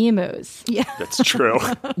fair to the emus. Yeah, that's true.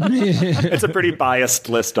 It's a pretty biased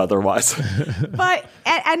list otherwise. But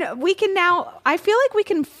and we can now. I feel like we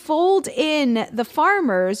can fold in the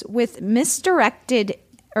farmers with misdirected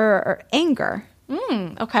or anger.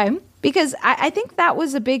 Okay. Because I think that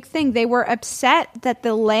was a big thing. They were upset that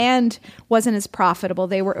the land wasn't as profitable.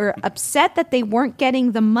 They were upset that they weren't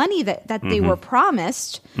getting the money that they were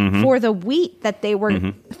promised for the wheat that they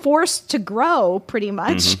were forced to grow, pretty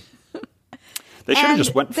much. They should have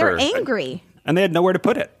just went they're for... angry. And they had nowhere to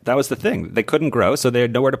put it. That was the thing. They couldn't grow, so they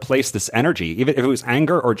had nowhere to place this energy, even if it was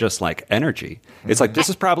anger or just like energy. It's like, this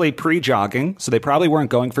is probably pre-jogging, so they probably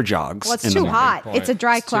weren't going for jogs. Well, it's too hot. It's a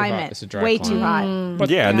dry climate. Way too hot.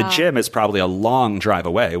 But yeah, and the gym is probably a long drive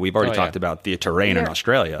away. We've already talked about the terrain in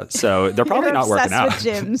Australia, so they're probably not working out. With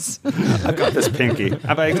gyms. I've got this pinky.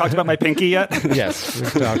 Have I talked about my pinky yet? Yes,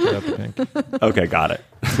 we've talked about the pinky. Okay, got it.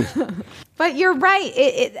 But you're right.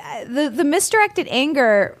 The misdirected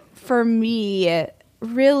anger for me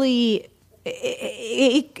really,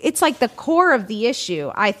 it's like the core of the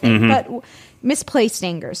issue, I think. But misplaced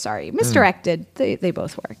anger, misdirected, they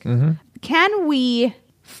both work. Can we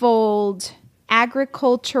fold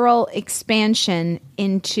agricultural expansion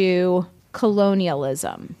into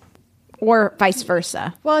colonialism? Or vice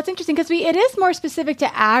versa. Well, it's interesting because it is more specific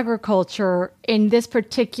to agriculture in this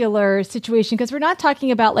particular situation, because we're not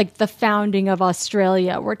talking about like the founding of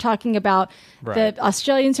Australia. We're talking about the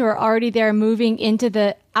Australians who are already there moving into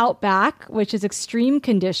the outback, which is extreme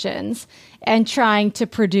conditions, and trying to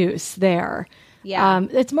produce there. Yeah.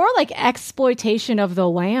 It's more like exploitation of the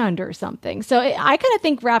land or something. So I kind of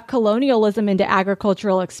think wrap colonialism into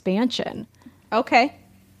agricultural expansion. Okay.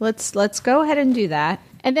 Let's go ahead and do that.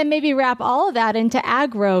 And then maybe wrap all of that into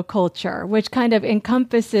agro-culture, which kind of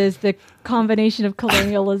encompasses the combination of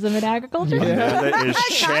colonialism and agriculture. Amanda is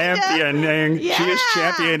championing. Yeah. She is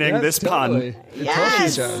championing this totally. pun.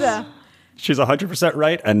 Yes. She's 100%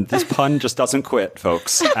 right, and this pun just doesn't quit,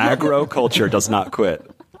 folks. Agro-culture does not quit.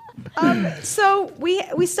 So we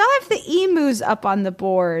still have the emus up on the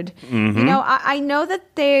board. You know, I know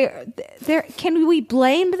that they're can we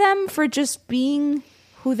blame them for just being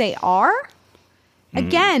who they are?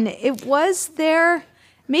 Again, it was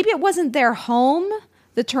maybe it wasn't their home.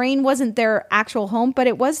 The terrain wasn't their actual home, but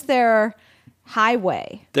it was their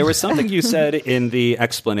highway. There was something you said in the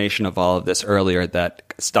explanation of all of this earlier that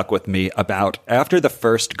stuck with me about after the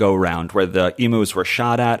first go-round where the emus were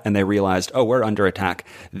shot at and they realized, oh, we're under attack.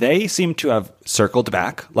 They seem to have circled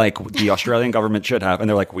back like the Australian government should have. And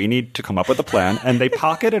they're like, we need to come up with a plan. And they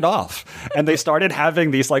pocketed off. And they started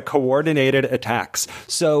having these like coordinated attacks.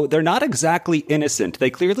 So they're not exactly innocent. They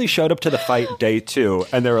clearly showed up to the fight day 2.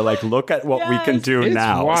 And they were like, look at what we can do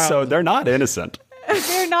now. Wild. So they're not innocent.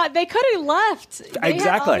 They're not. They could have left. They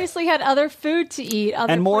obviously had other food to eat.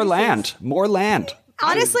 And more land. More land.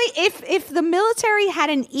 Honestly, if the military had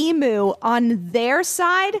an emu on their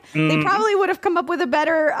side, they probably would have come up with a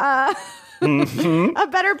better a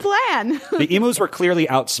better plan. The emus were clearly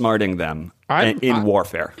outsmarting them in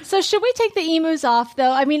warfare. So should we take the emus off,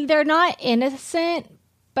 though? I mean, they're not innocent,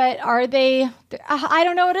 but are they? I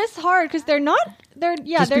don't know. It is hard because they're not.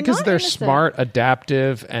 They're smart,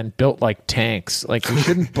 adaptive, and built like tanks. Like we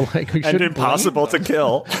shouldn't and impossible to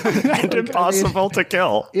kill. And impossible to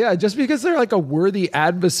kill. Yeah, just because they're like a worthy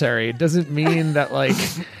adversary doesn't mean that like.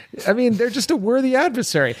 I mean, they're just a worthy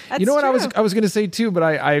adversary. You know what true. I was going to say too, but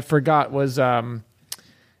I forgot was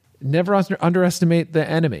never underestimate the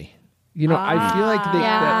enemy. You know, I feel like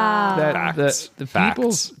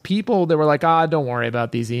the people that were like, don't worry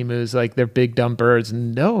about these emus, like they're big dumb birds.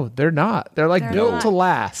 No, they're not. They're like built to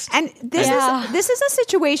last. And this is a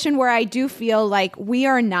situation where I do feel like we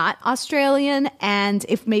are not Australian, and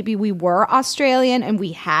if maybe we were Australian and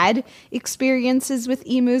we had experiences with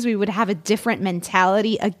emus, we would have a different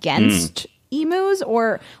mentality against emus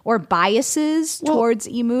or biases towards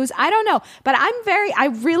emus. I don't know, but I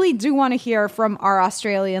really do want to hear from our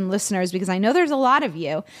Australian listeners because I know there's a lot of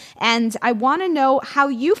you, and I want to know how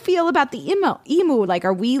you feel about the emu. Like,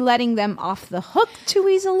 are we letting them off the hook too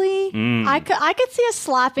easily? I could see us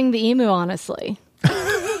slapping the emu, honestly.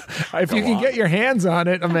 If you can get your hands on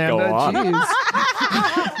it, Amanda. Jeez.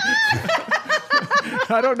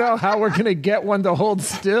 I don't know how we're going to get one to hold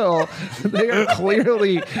still. They are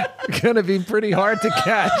clearly going to be pretty hard to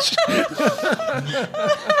catch.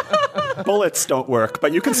 Bullets don't work,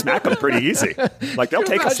 but you can smack them pretty easy. Like, they'll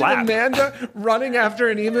take a slap. Amanda running after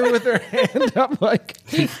an emu with her hand up like...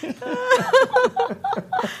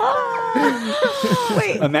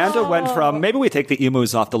 Wait, Amanda went from, maybe we take the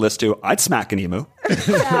emus off the list to, I'd smack an emu.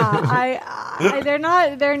 Yeah,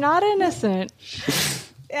 they're not innocent.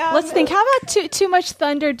 Let's think. How about too much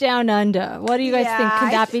thunder down under? What do you guys think?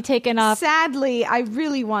 Can that be taken off? Sadly, I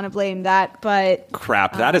really want to blame that, but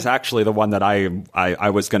crap. That is actually the one that I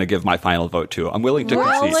was going to give my final vote to. I'm willing to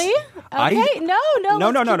concede. Really? Okay. No.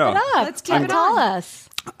 Let's keep it on. Tell us.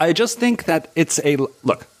 I just think that it's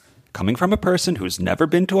look. Coming from a person who's never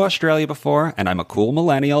been to Australia before, and I'm a cool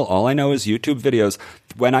millennial, all I know is YouTube videos.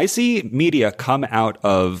 When I see media come out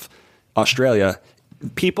of Australia,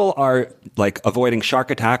 people are like avoiding shark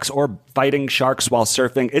attacks or fighting sharks while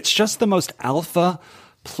surfing. It's just the most alpha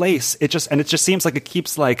place. It just seems like it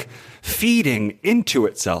keeps like feeding into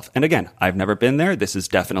itself. And again, I've never been there. This is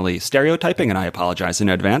definitely stereotyping, and I apologize in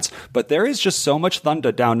advance. But there is just so much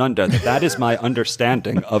thunder down under that is my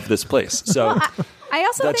understanding of this place. So I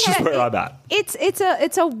also that's think just where I'm at.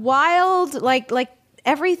 It's a wild like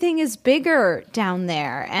everything is bigger down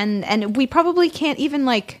there, and we probably can't even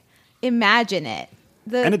like imagine it.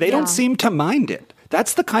 And they don't seem to mind it.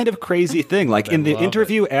 That's the kind of crazy thing. Like in the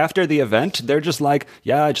interview after the event, they're just like,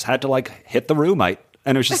 yeah, I just had to like hit the roo, mate.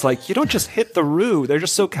 And it was just like, you don't just hit the roo. They're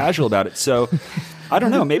just so casual about it. So I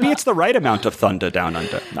don't know. Maybe it's the right amount of thunder down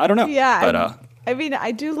under. I don't know. Yeah. But, I mean,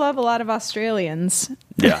 I do love a lot of Australians.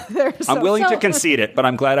 Yeah. I'm willing to concede it, but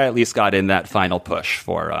I'm glad I at least got in that final push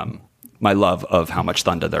for my love of how much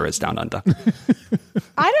thunder there is down under.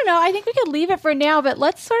 I don't know. I think we could leave it for now, but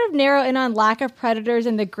let's sort of narrow in on lack of predators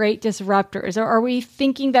and the great disruptors. Or are we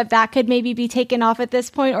thinking that could maybe be taken off at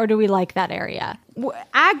this point, or do we like that area?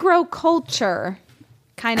 Agroculture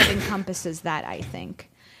kind of encompasses that, I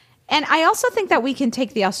think. And I also think that we can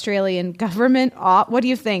take the Australian government off. What do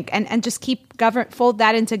you think? And just fold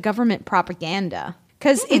that into government propaganda.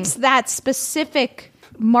 Because it's that specific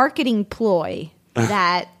marketing ploy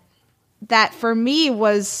that for me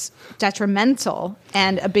was detrimental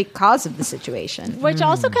and a big cause of the situation. Which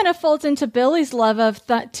also kind of folds into Billy's love of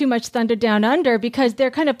too much thunder down under, because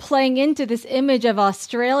they're kind of playing into this image of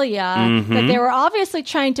Australia that they were obviously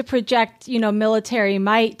trying to project, military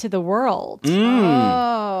might to the world.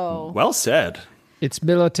 Oh. Well said. It's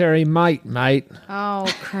military might, mate. Oh,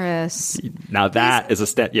 Chris. Now that is a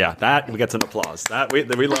step. Yeah, that gets an applause. That we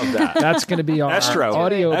love that. That's going to be our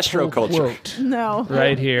audio culture quote. No.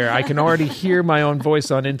 Right here. I can already hear my own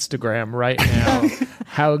voice on Instagram right now.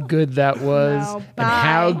 How good that was and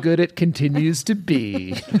how good it continues to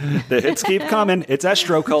be. The hits keep coming. It's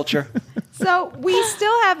Estro culture. So we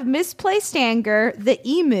still have misplaced anger, the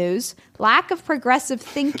emus, lack of progressive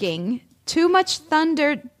thinking, too much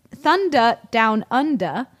thunder down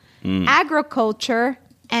under, agriculture,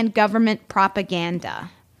 and government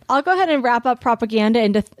propaganda. I'll go ahead and wrap up propaganda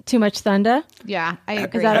into too much thunder. Yeah, I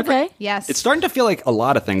agree. Is that okay? Yes. It's starting to feel like a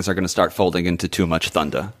lot of things are going to start folding into too much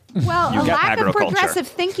thunder. Well, You a got lack of agriculture. progressive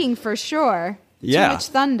thinking for sure. Yeah. Too much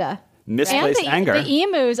thunder. Misplaced anger. The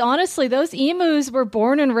emus, honestly, those emus were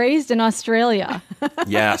born and raised in Australia.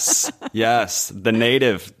 Yes. The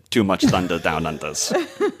native too much thunder down unders.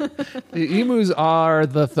 The emus are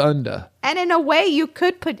the thunder. And in a way, you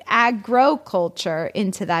could put agriculture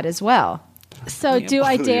into that as well. So do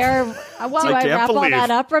I dare? Do I wrap all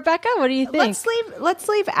that up, Rebecca? What do you think? Let's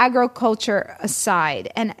leave agriculture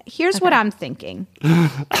aside. And here's what I'm thinking.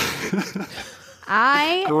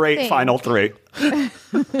 Great final three. The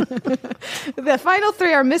final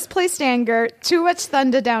three are misplaced anger, too much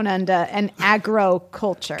thunder down under, and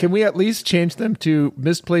agriculture. Can we at least change them to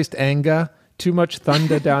misplaced anger, too much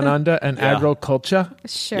thunder down under, and agriculture?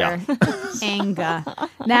 Sure. Yeah. Anger.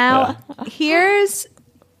 Now, here's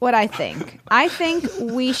what I think. I think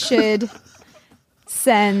we should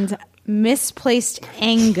send misplaced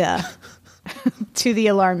anger to the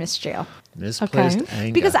alarmist jail. Misplaced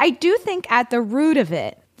anger. Because I do think at the root of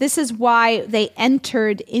it, this is why they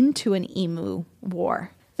entered into an emu war.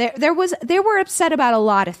 They were upset about a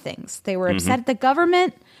lot of things. They were upset at the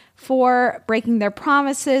government for breaking their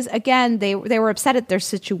promises. Again, they were upset at their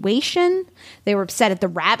situation. They were upset at the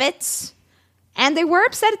rabbits. And they were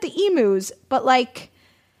upset at the emus. But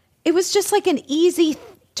it was just like an easy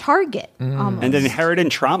target almost. And inherited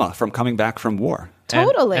trauma from coming back from war.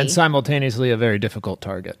 Totally. And simultaneously a very difficult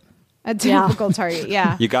target. A difficult target,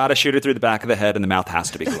 yeah. You got to shoot it through the back of the head and the mouth has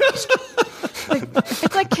to be closed.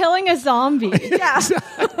 It's like killing a zombie. Yeah. That's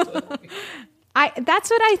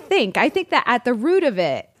what I think. I think that at the root of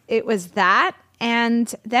it, it was that.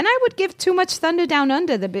 And then I would give too much thunder down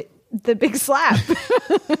under the big slap.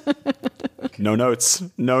 No notes. I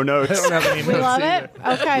don't have any We notes love either. it.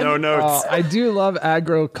 Okay. No notes. I do love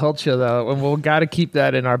agriculture, though, and we'll got to keep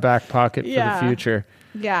that in our back pocket for the future.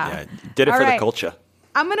 Yeah. Did it All for right. the culture.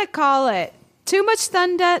 I'm going to call it too much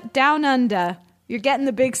thunder down under. You're getting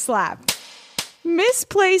the big slap.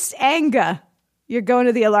 Misplaced anger. You're going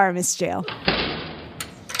to the alarmist jail. We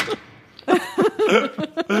did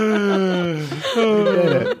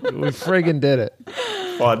it. We friggin' did it.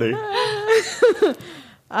 Funny.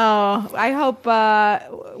 Oh, I hope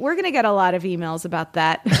we're going to get a lot of emails about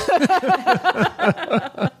that.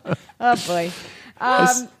 Oh, boy.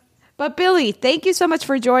 But Billy, thank you so much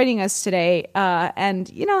for joining us today and,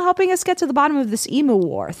 helping us get to the bottom of this emu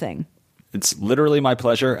war thing. It's literally my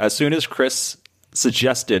pleasure. As soon as Chris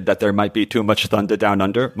suggested that there might be too much thunder down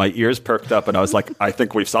under, my ears perked up and I was like, I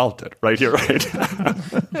think we've solved it right here, right?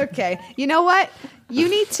 Okay. You know what? You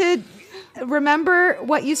need to remember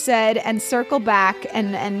what you said and circle back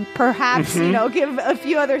and perhaps, give a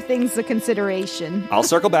few other things a consideration. I'll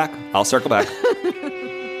circle back.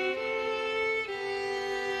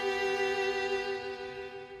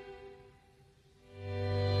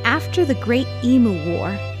 After the Great Emu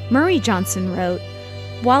War, Murray Johnson wrote,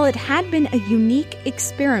 "While it had been a unique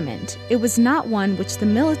experiment, it was not one which the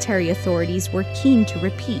military authorities were keen to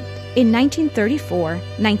repeat. In 1934,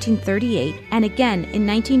 1938, and again in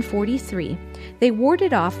 1943, they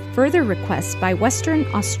warded off further requests by Western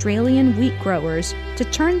Australian wheat growers to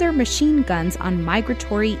turn their machine guns on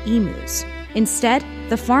migratory emus. Instead,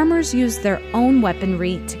 the farmers used their own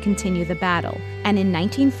weaponry to continue the battle, and in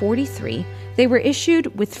 1943, they were issued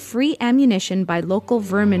with free ammunition by local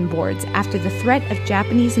vermin boards after the threat of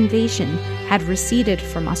Japanese invasion had receded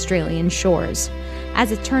from Australian shores.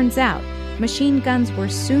 As it turns out, machine guns were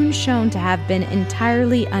soon shown to have been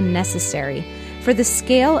entirely unnecessary, for the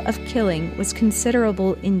scale of killing was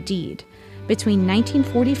considerable indeed. Between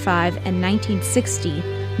 1945 and 1960,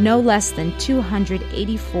 no less than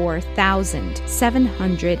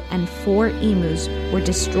 284,704 emus were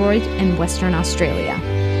destroyed in Western Australia."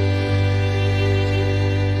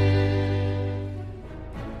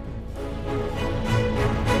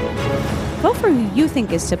 Vote for who you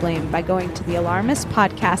think is to blame by going to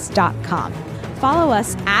thealarmistpodcast.com. Follow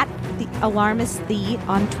us at The Alarmist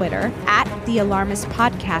on Twitter, at The Alarmist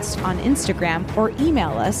Podcast on Instagram, or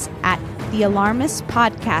email us at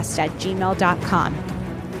thealarmistpodcast@gmail.com.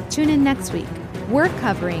 Tune in next week. We're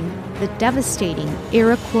covering the devastating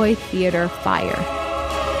Iroquois Theater fire.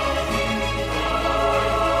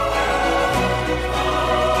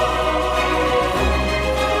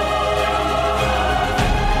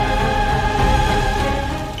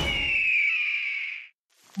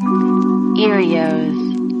 Erios.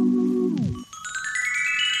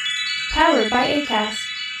 Powered by Acast.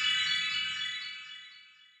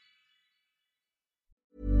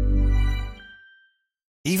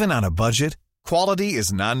 Even on a budget, quality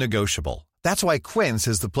is non-negotiable. That's why Quince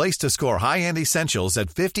is the place to score high-end essentials at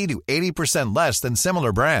 50 to 80% less than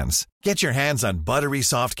similar brands. Get your hands on buttery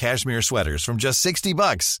soft cashmere sweaters from just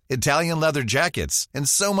 $60, Italian leather jackets, and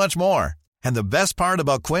so much more. And the best part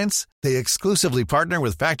about Quince, they exclusively partner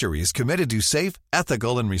with factories committed to safe,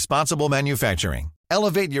 ethical, and responsible manufacturing.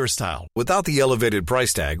 Elevate your style without the elevated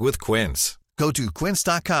price tag with Quince. Go to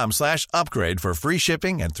quince.com/upgrade for free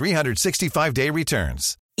shipping and 365-day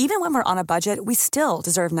returns. Even when we're on a budget, we still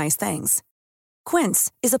deserve nice things. Quince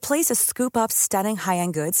is a place to scoop up stunning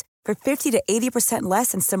high-end goods for 50 to 80%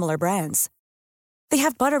 less than similar brands. They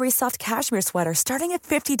have buttery soft cashmere sweaters starting at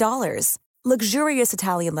 $50, luxurious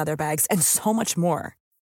Italian leather bags, and so much more.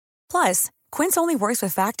 Plus, Quince only works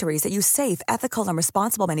with factories that use safe, ethical, and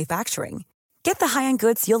responsible manufacturing. Get the high-end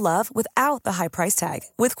goods you'll love without the high price tag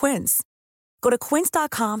with Quince. Go to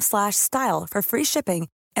quince.com/style for free shipping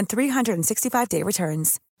and 365-day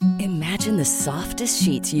returns. Imagine the softest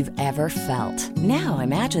sheets you've ever felt. Now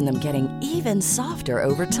imagine them getting even softer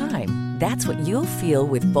over time. That's what you'll feel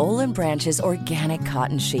with Boll & Branch's organic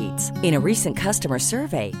cotton sheets. In a recent customer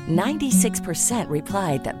survey, 96%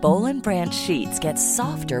 replied that Boll & Branch sheets get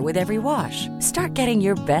softer with every wash. Start getting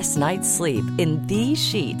your best night's sleep in these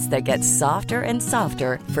sheets that get softer and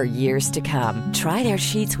softer for years to come. Try their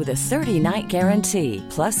sheets with a 30-night guarantee.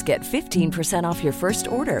 Plus, get 15% off your first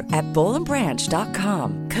order at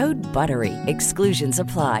bollandbranch.com. Code BUTTERY. Exclusions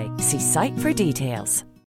apply. See site for details.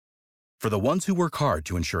 For the ones who work hard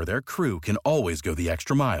to ensure their crew can always go the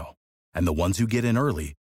extra mile, and the ones who get in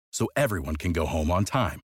early so everyone can go home on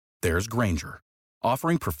time, there's Grainger,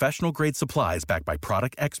 offering professional-grade supplies backed by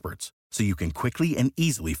product experts so you can quickly and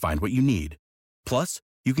easily find what you need. Plus,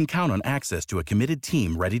 you can count on access to a committed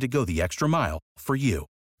team ready to go the extra mile for you.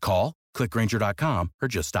 Call, click Grainger.com, or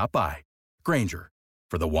just stop by. Grainger,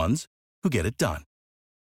 for the ones who get it done.